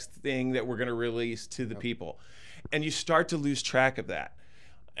the next thing that we're going to release to the people. And you start to lose track of that.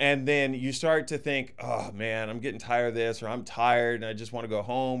 And then you start to think, oh man, I'm getting tired of this, or I'm tired and I just want to go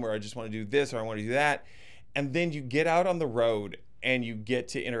home, or I just want to do this, or I want to do that. And then you get out on the road and you get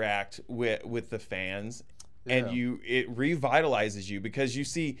to interact with the fans, and it revitalizes you, because you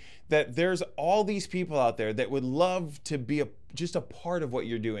see that there's all these people out there that would love to be just a part of what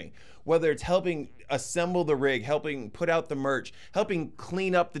you're doing, whether it's helping assemble the rig, helping put out the merch, helping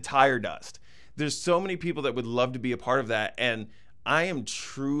clean up the tire dust. There's so many people that would love to be a part of that, and I am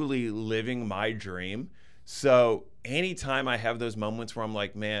truly living my dream. So anytime I have those moments where I'm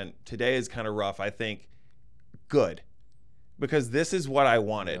like, man, today is kind of rough, I think, good, because this is what I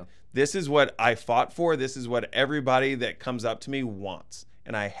wanted. Yeah. This is what I fought for. This is what everybody that comes up to me wants,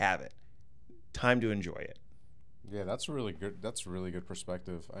 and I have it. Time to enjoy it. Yeah, that's really good. That's really good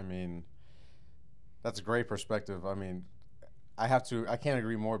perspective. I mean, that's a great perspective. I mean, I can't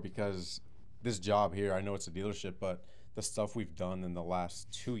agree more, because this job here, I know it's a dealership, but the stuff we've done in the last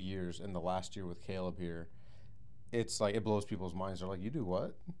 2 years and the last year with Caleb here, it's like, it blows people's minds. They're like, you do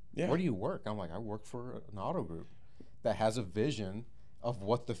what? Yeah. Where do you work? I'm like, I work for an auto group that has a vision of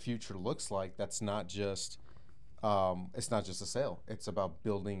what the future looks like. That's not just, it's not just a sale. It's about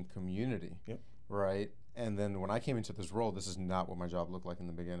building community, right? And then when I came into this role, this is not what my job looked like in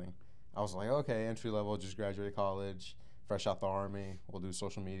the beginning. I was like, okay, entry level, just graduated college, fresh out the Army, we'll do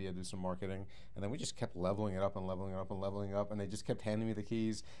social media, do some marketing. And then we just kept leveling it up and leveling it up and leveling it up, and they just kept handing me the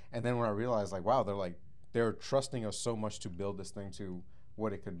keys. And then when I realized, like, wow, they're trusting us so much to build this thing to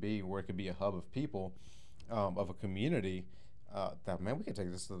what it could be, where it could be a hub of people, of a community, that, man, we can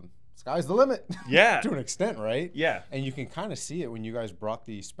take this to the sky's the limit. Yeah. To an extent, right? Yeah. And you can kind of see it when you guys brought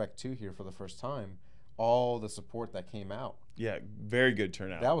the Spec 2 here for the first time, all the support that came out. Yeah, very good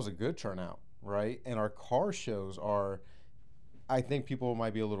turnout. That was a good turnout, right? And our car shows are, I think people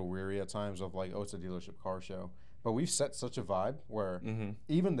might be a little weary at times of like, oh, it's a dealership car show. But we've set such a vibe where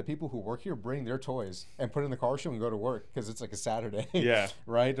even the people who work here bring their toys and put in the car show and go to work, because it's like a Saturday. Yeah.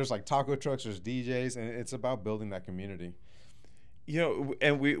 Right? There's like taco trucks, there's DJs, and it's about building that community.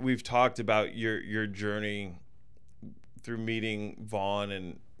 And we've talked about your journey through meeting Vaughn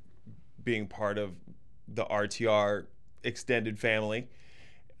and being part of the RTR extended family.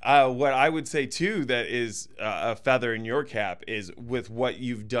 What I would say too that is a feather in your cap is with what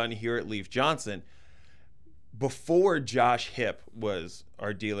you've done here at Leif Johnson. Before Josh Hipp was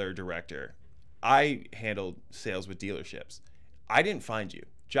our dealer director, I handled sales with dealerships. I didn't find you.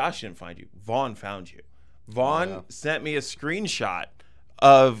 Josh didn't find you. Vaughn found you. Vaughn sent me a screenshot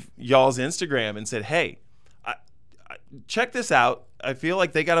of y'all's Instagram and said, hey, check this out. I feel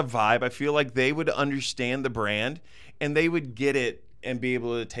like they got a vibe. I feel like they would understand the brand and they would get it and be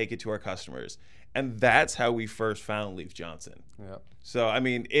able to take it to our customers. And that's how we first found Leif Johnson. Yep. So, I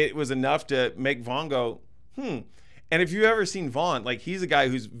mean, it was enough to make Vaughn go, And if you've ever seen Vaughn, like, he's a guy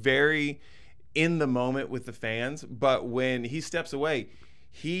who's very in the moment with the fans, but when he steps away,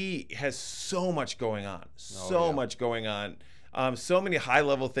 he has so much going on, much going on. So many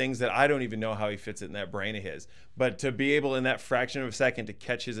high-level things that I don't even know how he fits it in that brain of his. But to be able in that fraction of a second to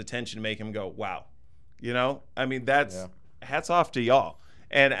catch his attention, make him go, wow. I mean, that's hats off to y'all.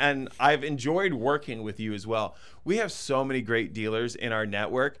 And I've enjoyed working with you as well. We have so many great dealers in our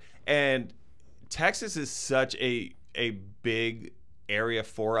network, and Texas is such a big area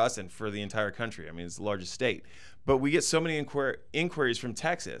for us and for the entire country. I mean, it's the largest state. But we get so many inquiries from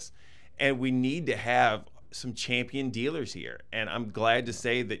Texas, and we need to have some champion dealers here. And I'm glad to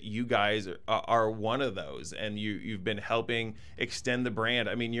say that you guys are one of those, and you've been helping extend the brand.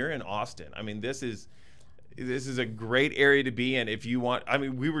 I mean, you're in Austin. I mean, this is a great area to be in if you want. I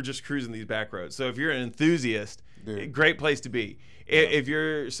mean, we were just cruising these back roads. So if you're an enthusiast, great place to be. Yeah. If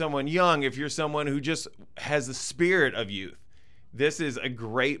you're someone young, if you're someone who just has the spirit of youth, this is a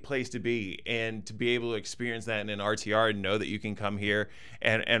great place to be, and to be able to experience that in an RTR and know that you can come here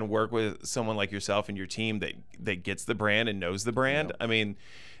and work with someone like yourself and your team that gets the brand and knows the brand. Yep. I mean,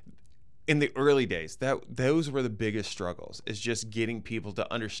 in the early days, those were the biggest struggles, is just getting people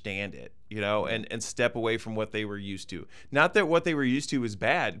to understand it, you know, and step away from what they were used to. Not that what they were used to was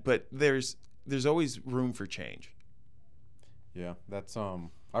bad, but there's always room for change. Yeah, that's I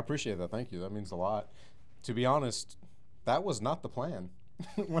appreciate that. Thank you. That means a lot. To be honest, that was not the plan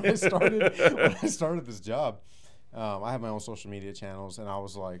when I started this job. I have my own social media channels, and I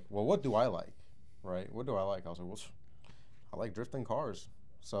was like, well, what do I like, right? What do I like? I was like, well, I like drifting cars,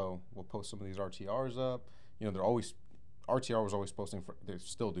 so we'll post some of these RTRs up. You know, RTR was always posting. They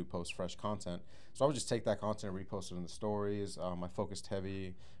still do post fresh content, so I would just take that content and repost it in the stories. I focused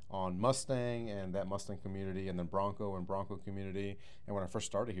heavy on Mustang and that Mustang community, and then Bronco and Bronco community. And when I first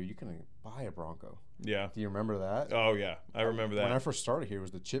started here, you couldn't buy a Bronco. Yeah. Do you remember that? Oh, yeah. I remember that. When I first started here, it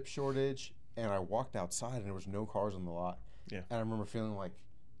was the chip shortage, and I walked outside, and there was no cars on the lot. Yeah. And I remember feeling like,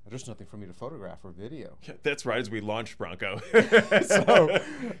 there's nothing for me to photograph or video. Yeah, that's right, as we launched Bronco.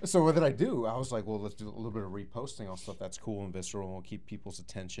 So what did I do? I was like, well, let's do a little bit of reposting on stuff that's cool and visceral, and we'll keep people's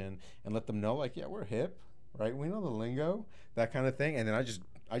attention and let them know, like, yeah, we're hip, right? We know the lingo, that kind of thing. And then I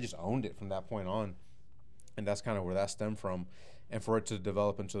just owned it from that point on. And that's kind of where that stemmed from. And for it to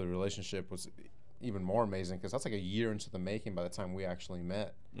develop into the relationship was even more amazing, because that's like a year into the making by the time we actually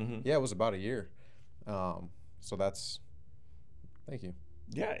met. Mm-hmm. Yeah, it was about a year. So thank you.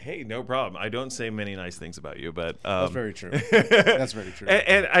 Yeah, hey, no problem. I don't say many nice things about you, but that's very true. That's very true.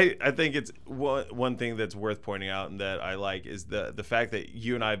 And I think it's one thing that's worth pointing out and that I like is the fact that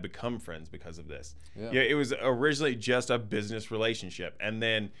you and I have become friends because of this. Yeah, it was originally just a business relationship, and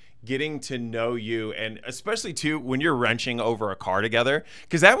then getting to know you, and especially too when you're wrenching over a car together,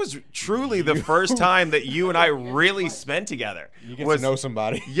 because that was truly the first time that you and I really spent together. You get to know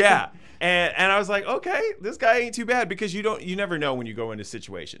somebody. Yeah. And I was like, okay, this guy ain't too bad, because you never know when you go into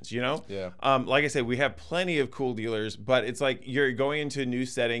situations, you know? Yeah. Like I said, we have plenty of cool dealers, but it's like you're going into a new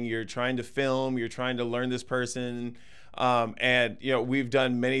setting, you're trying to film, you're trying to learn this person. And, you know, we've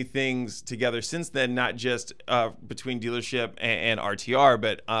done many things together since then, not just between dealership and RTR,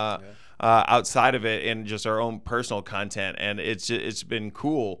 but outside of it and just our own personal content. And it's been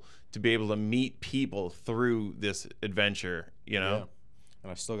cool to be able to meet people through this adventure, you know? Yeah. And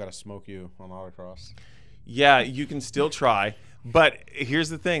I still got to smoke you on autocross. Yeah, you can still try. But here's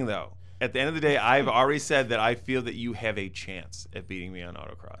the thing, though. At the end of the day, I've already said that I feel that you have a chance at beating me on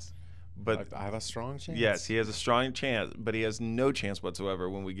autocross. But I have a strong chance? Yes, he has a strong chance, but he has no chance whatsoever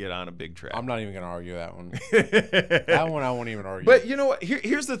when we get on a big track. I'm not even going to argue that one. That one I won't even argue. But you know what?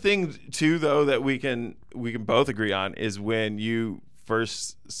 Here's the thing, too, though, that we can both agree on is when you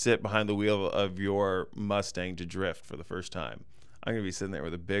first sit behind the wheel of your Mustang to drift for the first time. I'm going to be sitting there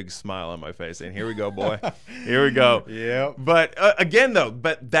with a big smile on my face saying, here we go, boy. Here we go. Yeah. But again, though,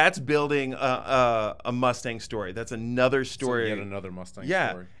 that's building a Mustang story. That's another story. So yet another Mustang story.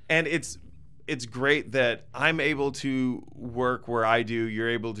 Yeah. And it's great that I'm able to work where I do, you're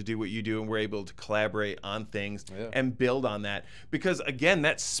able to do what you do, and we're able to collaborate on things and build on that. Because, again,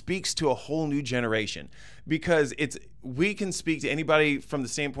 that speaks to a whole new generation. Because we can speak to anybody from the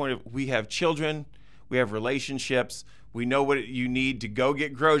standpoint of we have children, we have relationships, we know what you need to go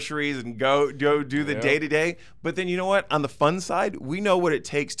get groceries and go do the day-to-day. But then you know what? On the fun side, we know what it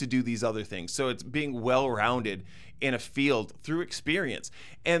takes to do these other things. So it's being well-rounded in a field through experience.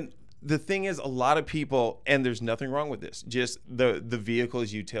 And the thing is, a lot of people, and there's nothing wrong with this, just the vehicle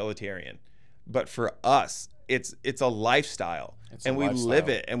is utilitarian. But for us, it's a lifestyle. And we live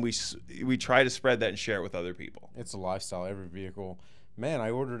it, and we try to spread that and share it with other people. It's a lifestyle, every vehicle. Man,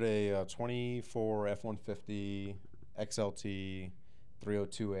 I ordered a 24 F-150 XLT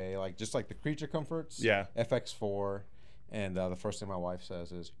 302A, like just like the creature comforts. Yeah. FX4. And the first thing my wife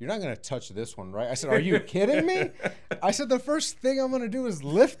says is, "You're not going to touch this one, right?" I said, "Are you kidding me?" I said, "The first thing I'm going to do is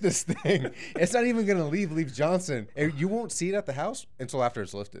lift this thing. It's not even going to leave Leif Johnson. And you won't see it at the house until after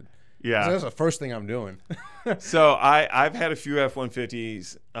it's lifted." Yeah. So that's the first thing I'm doing. So I've had a few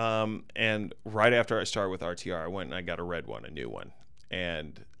F-150s, and right after I started with RTR, I went and I got a red one, a new one.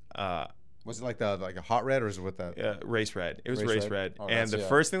 And Was it like a hot red, or is it with that? Race red. It was Race race red. Oh, and the yeah.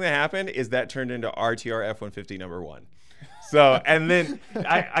 first thing that happened is that turned into RTR F-150 #1. So, and then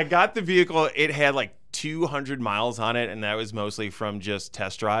I got the vehicle. It had like 200 miles on it, and that was mostly from just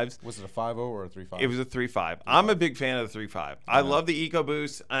test drives. Was it a 5.0 or a 3.5? It was a 3.5. I'm a big fan of the 3.5. I love the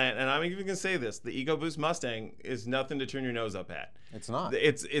EcoBoost, and I'm even gonna say this: the EcoBoost Mustang is nothing to turn your nose up at. It's not.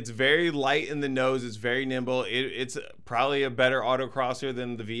 It's very light in the nose. It's very nimble. It's probably a better autocrosser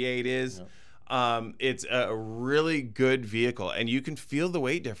than the V8 is. Yep. It's a really good vehicle, and you can feel the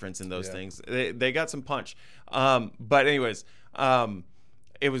weight difference in those things. They got some punch. But anyways,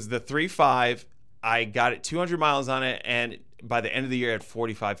 it was the 3.5. I got it 200 miles on it, and by the end of the year, I had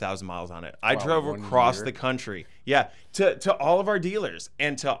 45,000 miles on it. I drove across the country, to all of our dealers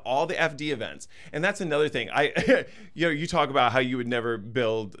and to all the FD events. And that's another thing. You talk about how you would never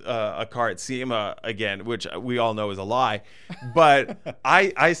build a car at SEMA again, which we all know is a lie. But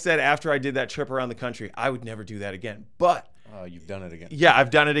I said after I did that trip around the country, I would never do that again. But you've done it again. Yeah,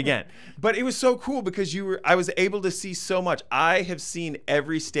 I've done it again. But it was so cool because I was able to see so much. I have seen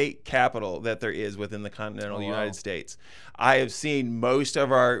every state capital that there is within the continental United States. I have seen most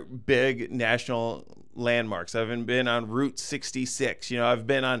of our big national landmarks. I've been on Route 66. I've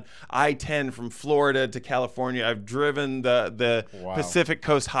been on I-10 from Florida to California. I've driven the Pacific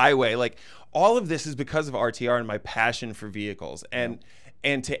Coast Highway. Like, all of this is because of RTR and my passion for vehicles.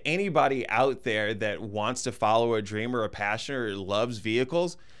 And to anybody out there that wants to follow a dream or a passion or loves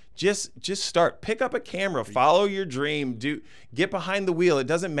vehicles, just start. Pick up a camera, follow your dream, get behind the wheel. It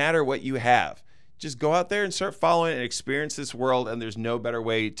doesn't matter what you have. Just go out there and start following and experience this world, and there's no better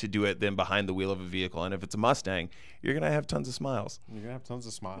way to do it than behind the wheel of a vehicle. And if it's a Mustang, you're going to have tons of smiles. You're going to have tons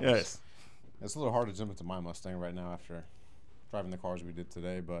of smiles. Yes. It's a little hard to jump into my Mustang right now after driving the cars we did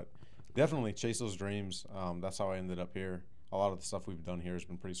today, but definitely chase those dreams. That's how I ended up here. A lot of the stuff we've done here has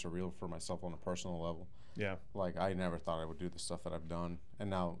been pretty surreal for myself on a personal level. Yeah. Like, I never thought I would do the stuff that I've done. And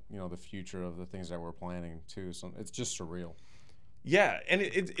now, the future of the things that we're planning too. So it's just surreal. Yeah, and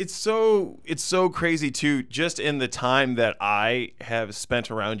it's so crazy too, just in the time that I have spent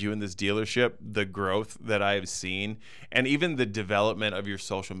around you in this dealership, the growth that I have seen, and even the development of your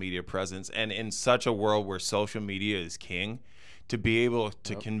social media presence. And in such a world where social media is king, to be able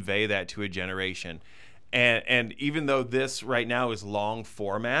to convey that to a generation. And even though this right now is long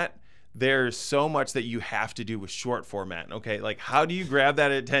format, there's so much that you have to do with short format. Okay, like, how do you grab that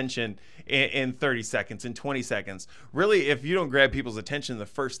attention in 30 seconds, in 20 seconds? Really, if you don't grab people's attention in the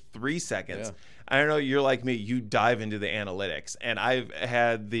first 3 seconds, I don't know, you're like me, you dive into the analytics. And I've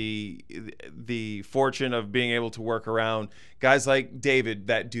had the fortune of being able to work around guys like David,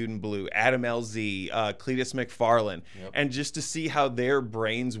 that dude in blue, Adam LZ, Cletus McFarlane, and just to see how their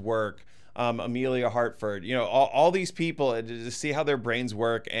brains work. Amelia Hartford, all these people, to see how their brains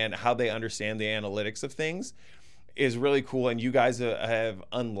work and how they understand the analytics of things is really cool. And you guys have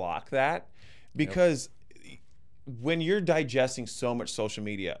unlocked that, because when you're digesting so much social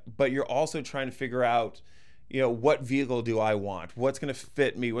media, but you're also trying to figure out, what vehicle do I want? What's going to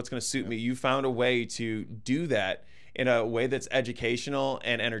fit me? What's going to suit me? You found a way to do that in a way that's educational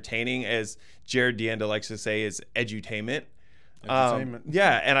and entertaining, as Jared Deenda likes to say, is edutainment.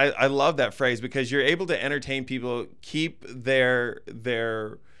 Yeah, and I love that phrase, because you're able to entertain people, keep their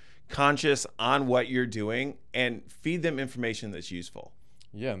conscious on what you're doing, and feed them information that's useful.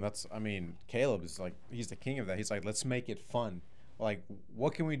 Yeah, and Caleb is like, he's the king of that. He's like, let's make it fun. Like,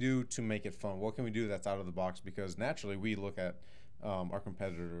 what can we do to make it fun? What can we do that's out of the box? Because naturally we look at our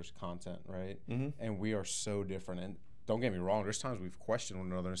competitors' content, right? And we are so different. And don't get me wrong, there's times we've questioned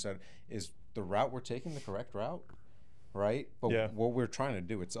one another and said, is the route we're taking the correct route? Right? But what we're trying to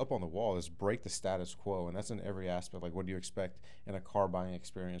do, it's up on the wall, is break the status quo. And that's in every aspect. Like, what do you expect in a car buying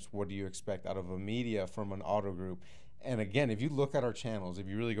experience? What do you expect out of a media from an auto group? And again, if you look at our channels, if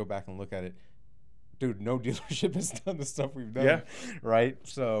you really go back and look at it, dude, no dealership has done the stuff we've done. Right?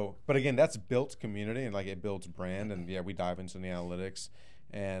 So, but again, that's built community, and like, it builds brand. And we dive into the analytics.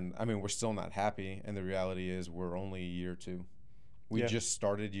 And we're still not happy. And the reality is, we're only year 2. We just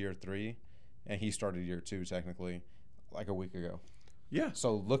started year 3, and he started year 2 technically, like a week ago.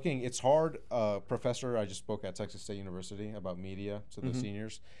 So it's hard. Professor, I just spoke at Texas State University about media to the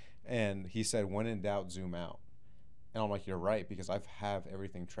seniors, and he said, when in doubt, zoom out. And I'm like, you're right, because I have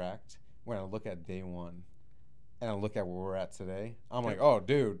everything tracked. When I look at day 1 and I look at where we're at today, I'm like, oh,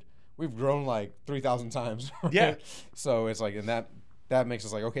 dude, we've grown like 3,000 times. Right? So it's like, and that makes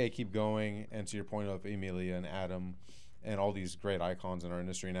us like, okay, keep going. And to your point of Emilia and Adam and all these great icons in our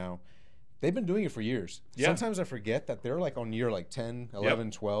industry now, they've been doing it for years. Sometimes I forget that they're like on year like 10,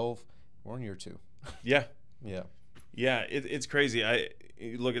 11, 12. We're on year 2. Yeah. Yeah, it's crazy.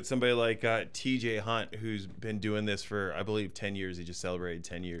 You look at somebody like TJ Hunt, who's been doing this for, I believe, 10 years. He just celebrated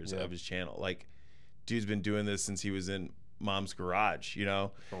 10 years of his channel. Like, dude's been doing this since he was in mom's garage, you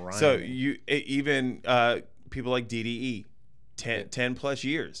know? Grinding. So even people like DDE, 10 plus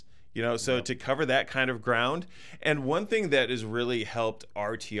years, you know? So to cover that kind of ground. And one thing that has really helped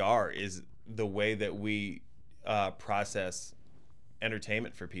RTR is the way that we process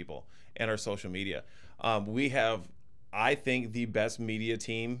entertainment for people and our social media. We have, I think, the best media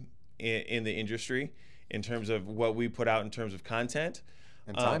team in the industry in terms of what we put out in terms of content.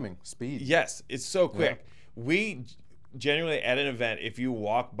 And timing, speed. Yes, it's so quick. We genuinely, at an event, if you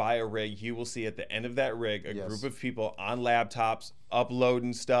walk by a rig, you will see at the end of that rig a group of people on laptops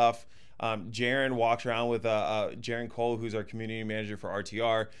uploading stuff. Jaron walks around with Jaron Cole, who's our community manager for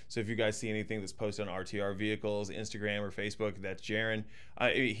RTR. So if you guys see anything that's posted on RTR vehicles, Instagram or Facebook, that's Jaron.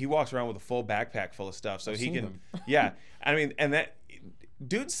 He walks around with a full backpack full of stuff, so he can. Yeah, I mean, and that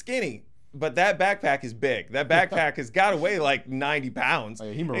dude's skinny, but that backpack is big. That backpack has got to weigh like 90 pounds.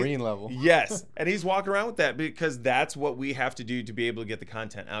 He Marine level. Yes, and he's walking around with that because that's what we have to do to be able to get the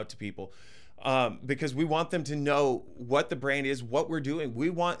content out to people. Because we want them to know what the brand is, what we're doing. We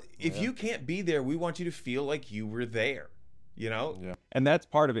want, if you can't be there, we want you to feel like you were there, you know? Yeah. And that's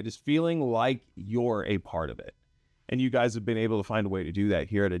part of it, is feeling like you're a part of it. And you guys have been able to find a way to do that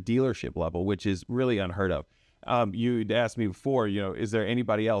here at a dealership level, which is really unheard of. You'd asked me before, you know, is there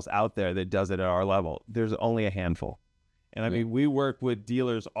anybody else out there that does it at our level? There's only a handful. And I mean, we work with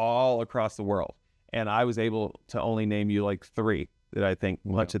dealers all across the world. And I was able to only name you like 3 that I think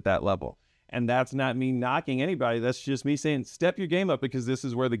much at that level. And that's not me knocking anybody. That's just me saying, step your game up, because this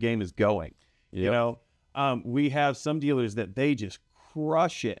is where the game is going. You know, we have some dealers that they just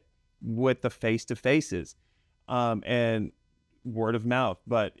crush it with the face-to-faces and word of mouth.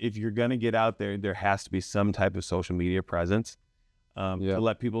 But if you're going to get out there, there has to be some type of social media presence to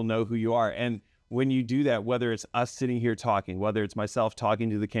let people know who you are. And when you do that, whether it's us sitting here talking, whether it's myself talking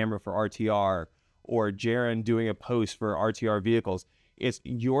to the camera for RTR, or Jaron doing a post for RTR vehicles,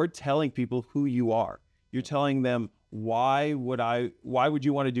 you're telling people who you are. You're telling them, why would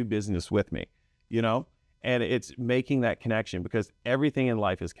you want to do business with me? You know? And it's making that connection, because everything in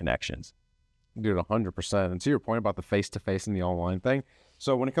life is connections. Dude, 100%. And to your point about the face-to-face and the online thing,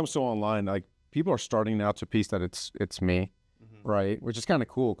 so when it comes to online, like, people are starting now to piece that it's me, right? Which is kind of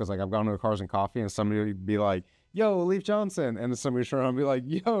cool, because like I've gone to a Cars and Coffee and somebody would be like, yo, Leif Johnson, and then somebody would turn around and be like,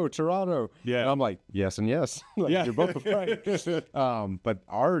 yo, Toronto. Yeah. And I'm like, yes and yes. Like, you're both right. But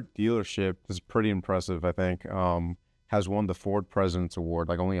our dealership is pretty impressive, I think. Has won the Ford President's Award.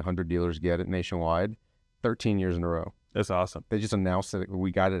 Like, only 100 dealers get it nationwide, 13 years in a row. That's awesome. They just announced that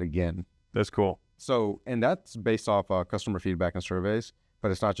we got it again. That's cool. So, and that's based off customer feedback and surveys,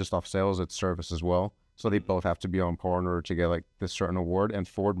 but it's not just off sales, it's service as well. So they both have to be on par in order to get like this certain award, and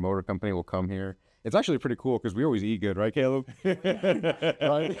Ford Motor Company will come here. It's actually pretty cool because we always eat good, right, Caleb?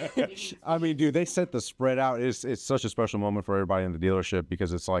 Right? I mean, dude, they set the spread out. It's such a special moment for everybody in the dealership,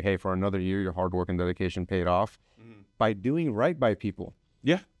 because it's like, hey, for another year, your hard work and dedication paid off by doing right by people.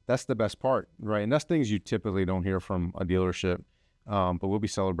 Yeah. That's the best part, right? And that's things you typically don't hear from a dealership. But we'll be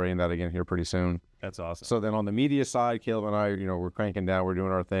celebrating that again here pretty soon. That's awesome. So then on the media side, Caleb and I, you know, we're cranking down, we're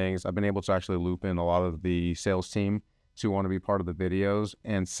doing our things. I've been able to actually loop in a lot of the sales team to want to be part of the videos.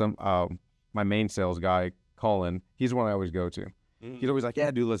 And some, my main sales guy, Colin, he's the one I always go to. He's always like, yeah,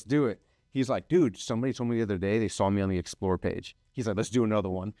 dude, let's do it. He's like, dude, somebody told me the other day they saw me on the Explore page. He's like, let's do another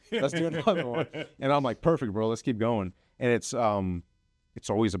one. Let's do another one. And I'm like, perfect, bro. Let's keep going. And it's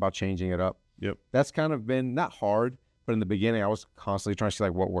always about changing it up. Yep. That's kind of been not hard, but in the beginning, I was constantly trying to see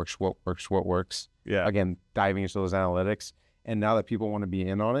like what works. Yeah. Again, diving into those analytics. And now that people want to be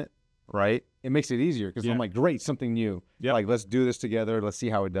in on it, right? It makes it easier, because I'm like, great, something new. Yeah. Like, let's do this together. Let's see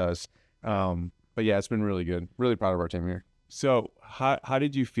how it does. But yeah, it's been really good. Really proud of our team here. So how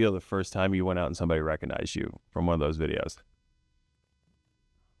did you feel the first time you went out and somebody recognized you from one of those videos?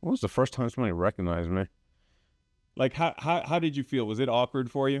 What was the first time somebody recognized me? Like, how did you feel? Was it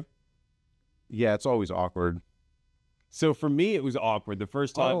awkward for you? Yeah, it's always awkward. So for me, it was awkward. The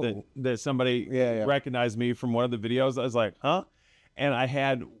first time that somebody recognized me from one of the videos, I was like, huh? And I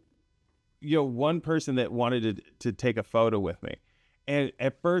had, you know, one person that wanted to take a photo with me. And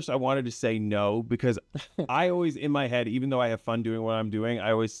at first I wanted to say no, because I always in my head, even though I have fun doing what I'm doing,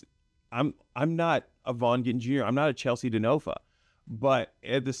 I'm not a Vaughn Gittin Jr. I'm not a Chelsea DeNofa. But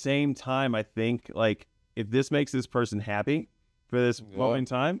at the same time, I think, like, if this makes this person happy for this moment in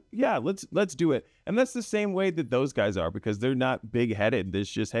time, yeah, let's do it. And that's the same way that those guys are, because they're not big-headed. It's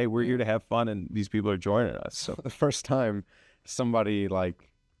just, hey, we're here to have fun, and these people are joining us. So the first time somebody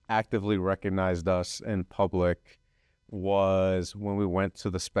like actively recognized us in public, was when we went to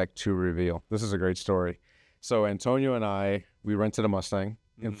the Spec 2 reveal. This is a great story. So Antonio and I, we rented a Mustang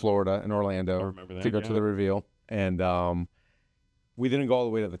in Florida, in Orlando, remember that, to go to the reveal. And we didn't go all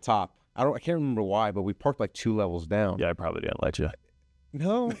the way to the top. I can't remember why, but we parked like 2 levels down. Yeah, I probably didn't let you.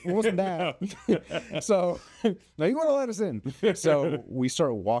 No, it wasn't that. So, no, you want to let us in. So we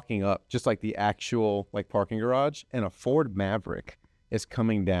start walking up, just like the actual like parking garage, and a Ford Maverick is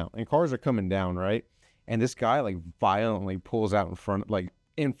coming down, and cars are coming down, right? And this guy like violently pulls out in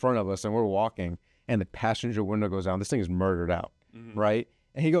front of us, and we're walking, and the passenger window goes down. This thing is murdered out, right?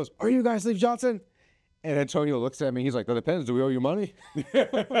 And he goes, "Are you guys Leif Johnson?" And Antonio looks at me. He's like, "That depends. Do we owe you money?" And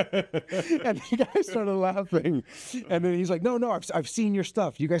the guy started laughing. And then he's like, "No, I've seen your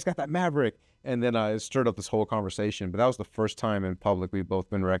stuff. You guys got that Maverick." And then it stirred up this whole conversation. But that was the first time in public we've both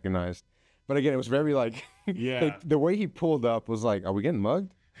been recognized. But again, it was very like, Yeah. the way he pulled up was like, "Are we getting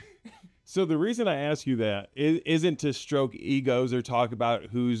mugged?" So the reason I ask you that isn't to stroke egos or talk about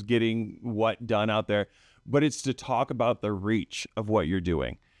who's getting what done out there, but it's to talk about the reach of what you're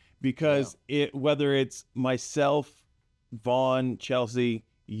doing. Because whether it's myself, Vaughn, Chelsea,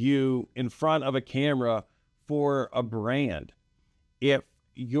 you in front of a camera for a brand, if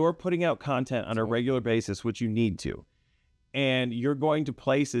you're putting out content on a regular basis, which you need to, and you're going to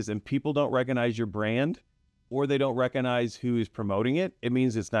places and people don't recognize your brand or they don't recognize who is promoting it, it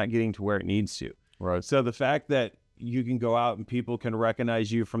means it's not getting to where it needs to. Right. So the fact that you can go out and people can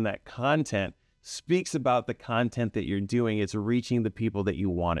recognize you from that content speaks about the content that you're doing. It's reaching the people that you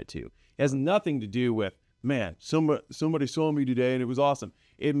want it to. It has nothing to do with, man, somebody saw me today and it was awesome.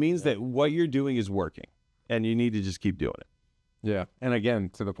 It means that what you're doing is working and you need to just keep doing it. Yeah. And again,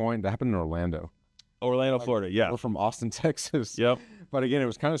 to the point, that happened in Orlando. Orlando, Florida. Yeah. We're from Austin, Texas. Yep. But again, it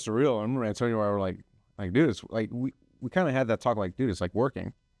was kind of surreal. I remember Antonio and I were like, dude, it's like, we kind of had that talk like, dude, it's like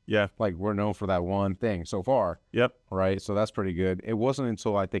working. Yeah. Like, we're known for that one thing so far. Yep. Right. So that's pretty good. It wasn't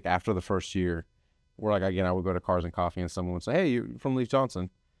until I think after the first year where, like, again, I would go to Cars and Coffee and someone would say, "Hey, you're from Leif Johnson."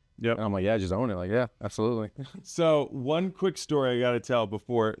 Yep. And I'm like, "Yeah, just own it." Like, yeah, absolutely. So one quick story I got to tell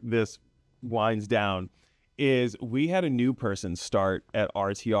before this winds down is we had a new person start at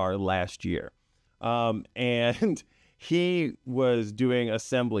RTR last year. And he was doing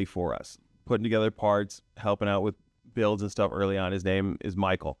assembly for us, putting together parts, helping out with builds and stuff early on. His name is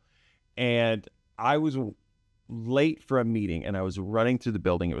Michael. And I was late for a meeting and I was running through the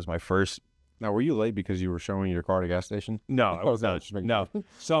building. It was my first. Now, were you late because you were showing your car at a gas station? No, I was not. Just making No. sure.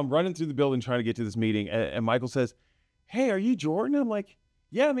 So I'm running through the building trying to get to this meeting. And Michael says, "Hey, are you Jordan?" I'm like,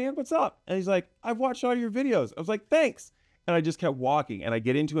 "Yeah, man, what's up?" And he's like, "I've watched all your videos." I was like, "Thanks." And I just kept walking. And I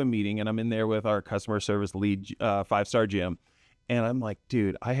get into a meeting and I'm in there with our customer service lead, 5-star Jim. And I'm like,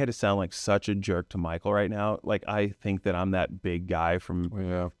 dude, I had to sound like such a jerk to Michael right now. Like, I think that I'm that big guy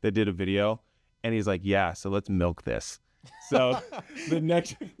from that did a video. And he's like, "Yeah, so let's milk this." So the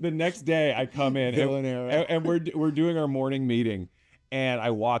next day I come in and we're doing our morning meeting and I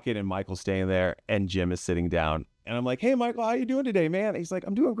walk in and Michael's staying there and Jim is sitting down and I'm like, "Hey Michael, how you doing today, man?" He's like,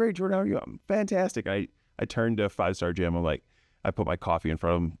 "I'm doing great, Jordan. How are you?" "I'm fantastic." I turned to 5-star Jim. I'm like, I put my coffee in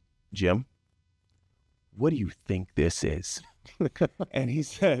front of him. "Jim, what do you think this is?" And he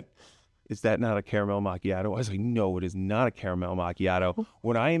said, "Is that not a caramel macchiato?" I was like, "No, it is not a caramel macchiato.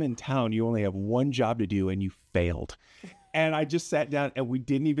 When I am in town, you only have one job to do and you failed." And I just sat down and we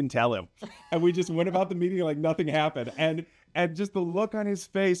didn't even tell him. And we just went about the meeting like nothing happened. And just the look on his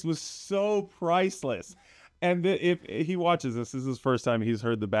face was so priceless. And if he watches this is his first time he's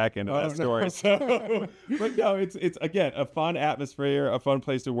heard the back end of that story. No. So, but no, it's again, a fun atmosphere, a fun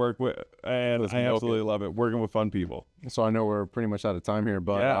place to work with. And I absolutely love it, working with fun people. So I know we're pretty much out of time here,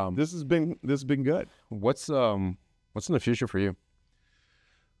 but Yeah, this has been good. what's in the future for you?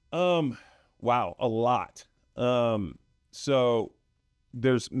 Wow, a lot. So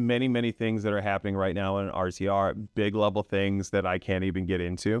there's many things that are happening right now in RTR, big level things that I can't even get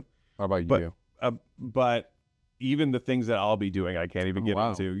into. How about But you? But even the things that I'll be doing, I can't even get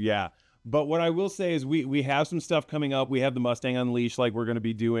wow. into. Yeah. But what I will say is we have some stuff coming up. We have the Mustang Unleashed, like we're going to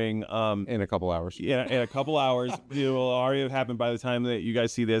be doing In a couple hours. yeah, in a couple hours. It will already have happened by the time that you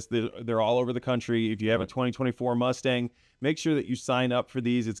guys see this. They're all over the country. If you have a 2024 Mustang, make sure that you sign up for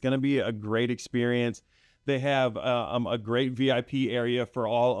these. It's going to be a great experience. They have a great VIP area for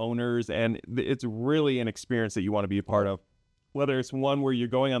all owners, and it's really an experience that you want to be a part of. Whether it's one where you're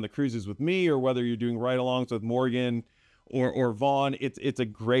going on the cruises with me or whether you're doing ride-alongs with Morgan or Vaughn, it's a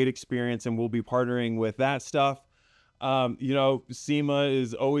great experience, and we'll be partnering with that stuff. SEMA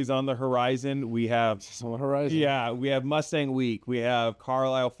is always on the horizon. We have On the horizon. Yeah, we have Mustang Week. We have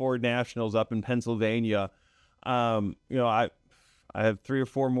Carlisle Ford Nationals up in Pennsylvania. I I have 3 or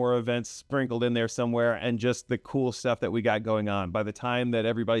 4 more events sprinkled in there somewhere, and just the cool stuff that we got going on. By the time that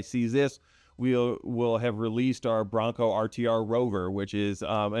everybody sees this, we'll have released our Bronco RTR Rover, which is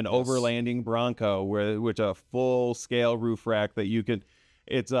an overlanding Bronco, which a full scale roof rack that you could.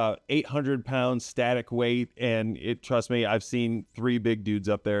 It's a 800-pound static weight, and trust me, I've seen 3 big dudes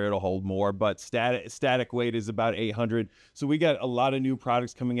up there. It'll hold more, but static weight is about 800. So we got a lot of new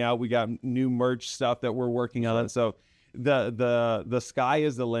products coming out. We got new merch stuff that we're working on. So the sky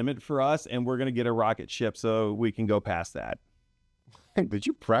is the limit for us, and we're gonna get a rocket ship so we can go past that. Did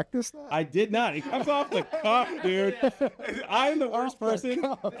you practice that? I did not. It comes off the cuff, dude. I'm the worst person.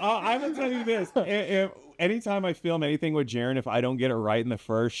 I'm gonna tell you this: anytime I film anything with Jaron, if I don't get it right in the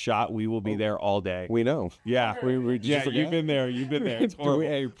first shot, we will be there all day. We know. Yeah, you've been there. You've been there. It's horrible.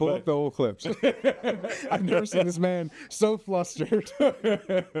 Hey, pull up the old clips. I've never seen this man so flustered.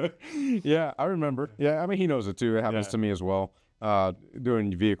 Yeah, I remember. Yeah, I mean, he knows it too. It happens to me as well.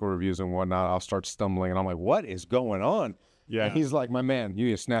 Doing vehicle reviews and whatnot, I'll start stumbling, and I'm like, "What is going on?" Yeah. And he's like, "My man, you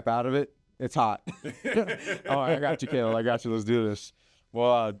need to snap out of it. It's hot." All right, I got you, Caleb. I got you. Let's do this.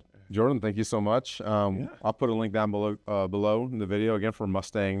 Well, Jordan, thank you so much. I'll put a link down below in the video again for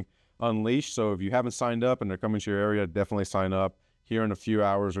Mustang Unleashed. So if you haven't signed up and they're coming to your area, definitely sign up. Here in a few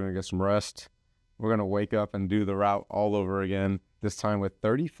hours, we're going to get some rest. We're going to wake up and do the route all over again, this time with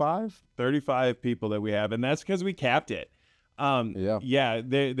 35 people that we have. And that's because we capped it.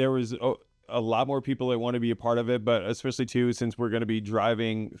 There was a lot more people that want to be a part of it, but especially too, since we're going to be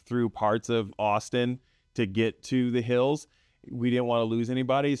driving through parts of Austin to get to the hills, we didn't want to lose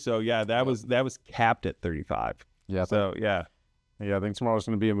anybody. So yeah, that was capped at 35. Yeah. So yeah, I think tomorrow's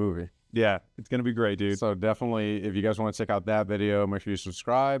going to be a movie. Yeah, it's going to be great, dude. So definitely, if you guys want to check out that video, make sure you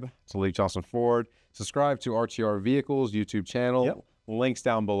subscribe to Leif Johnson Ford. Subscribe to RTR Vehicles YouTube channel. Yep. Links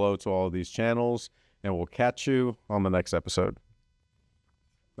down below to all of these channels, and we'll catch you on the next episode.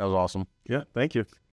 That was awesome. Yeah, thank you.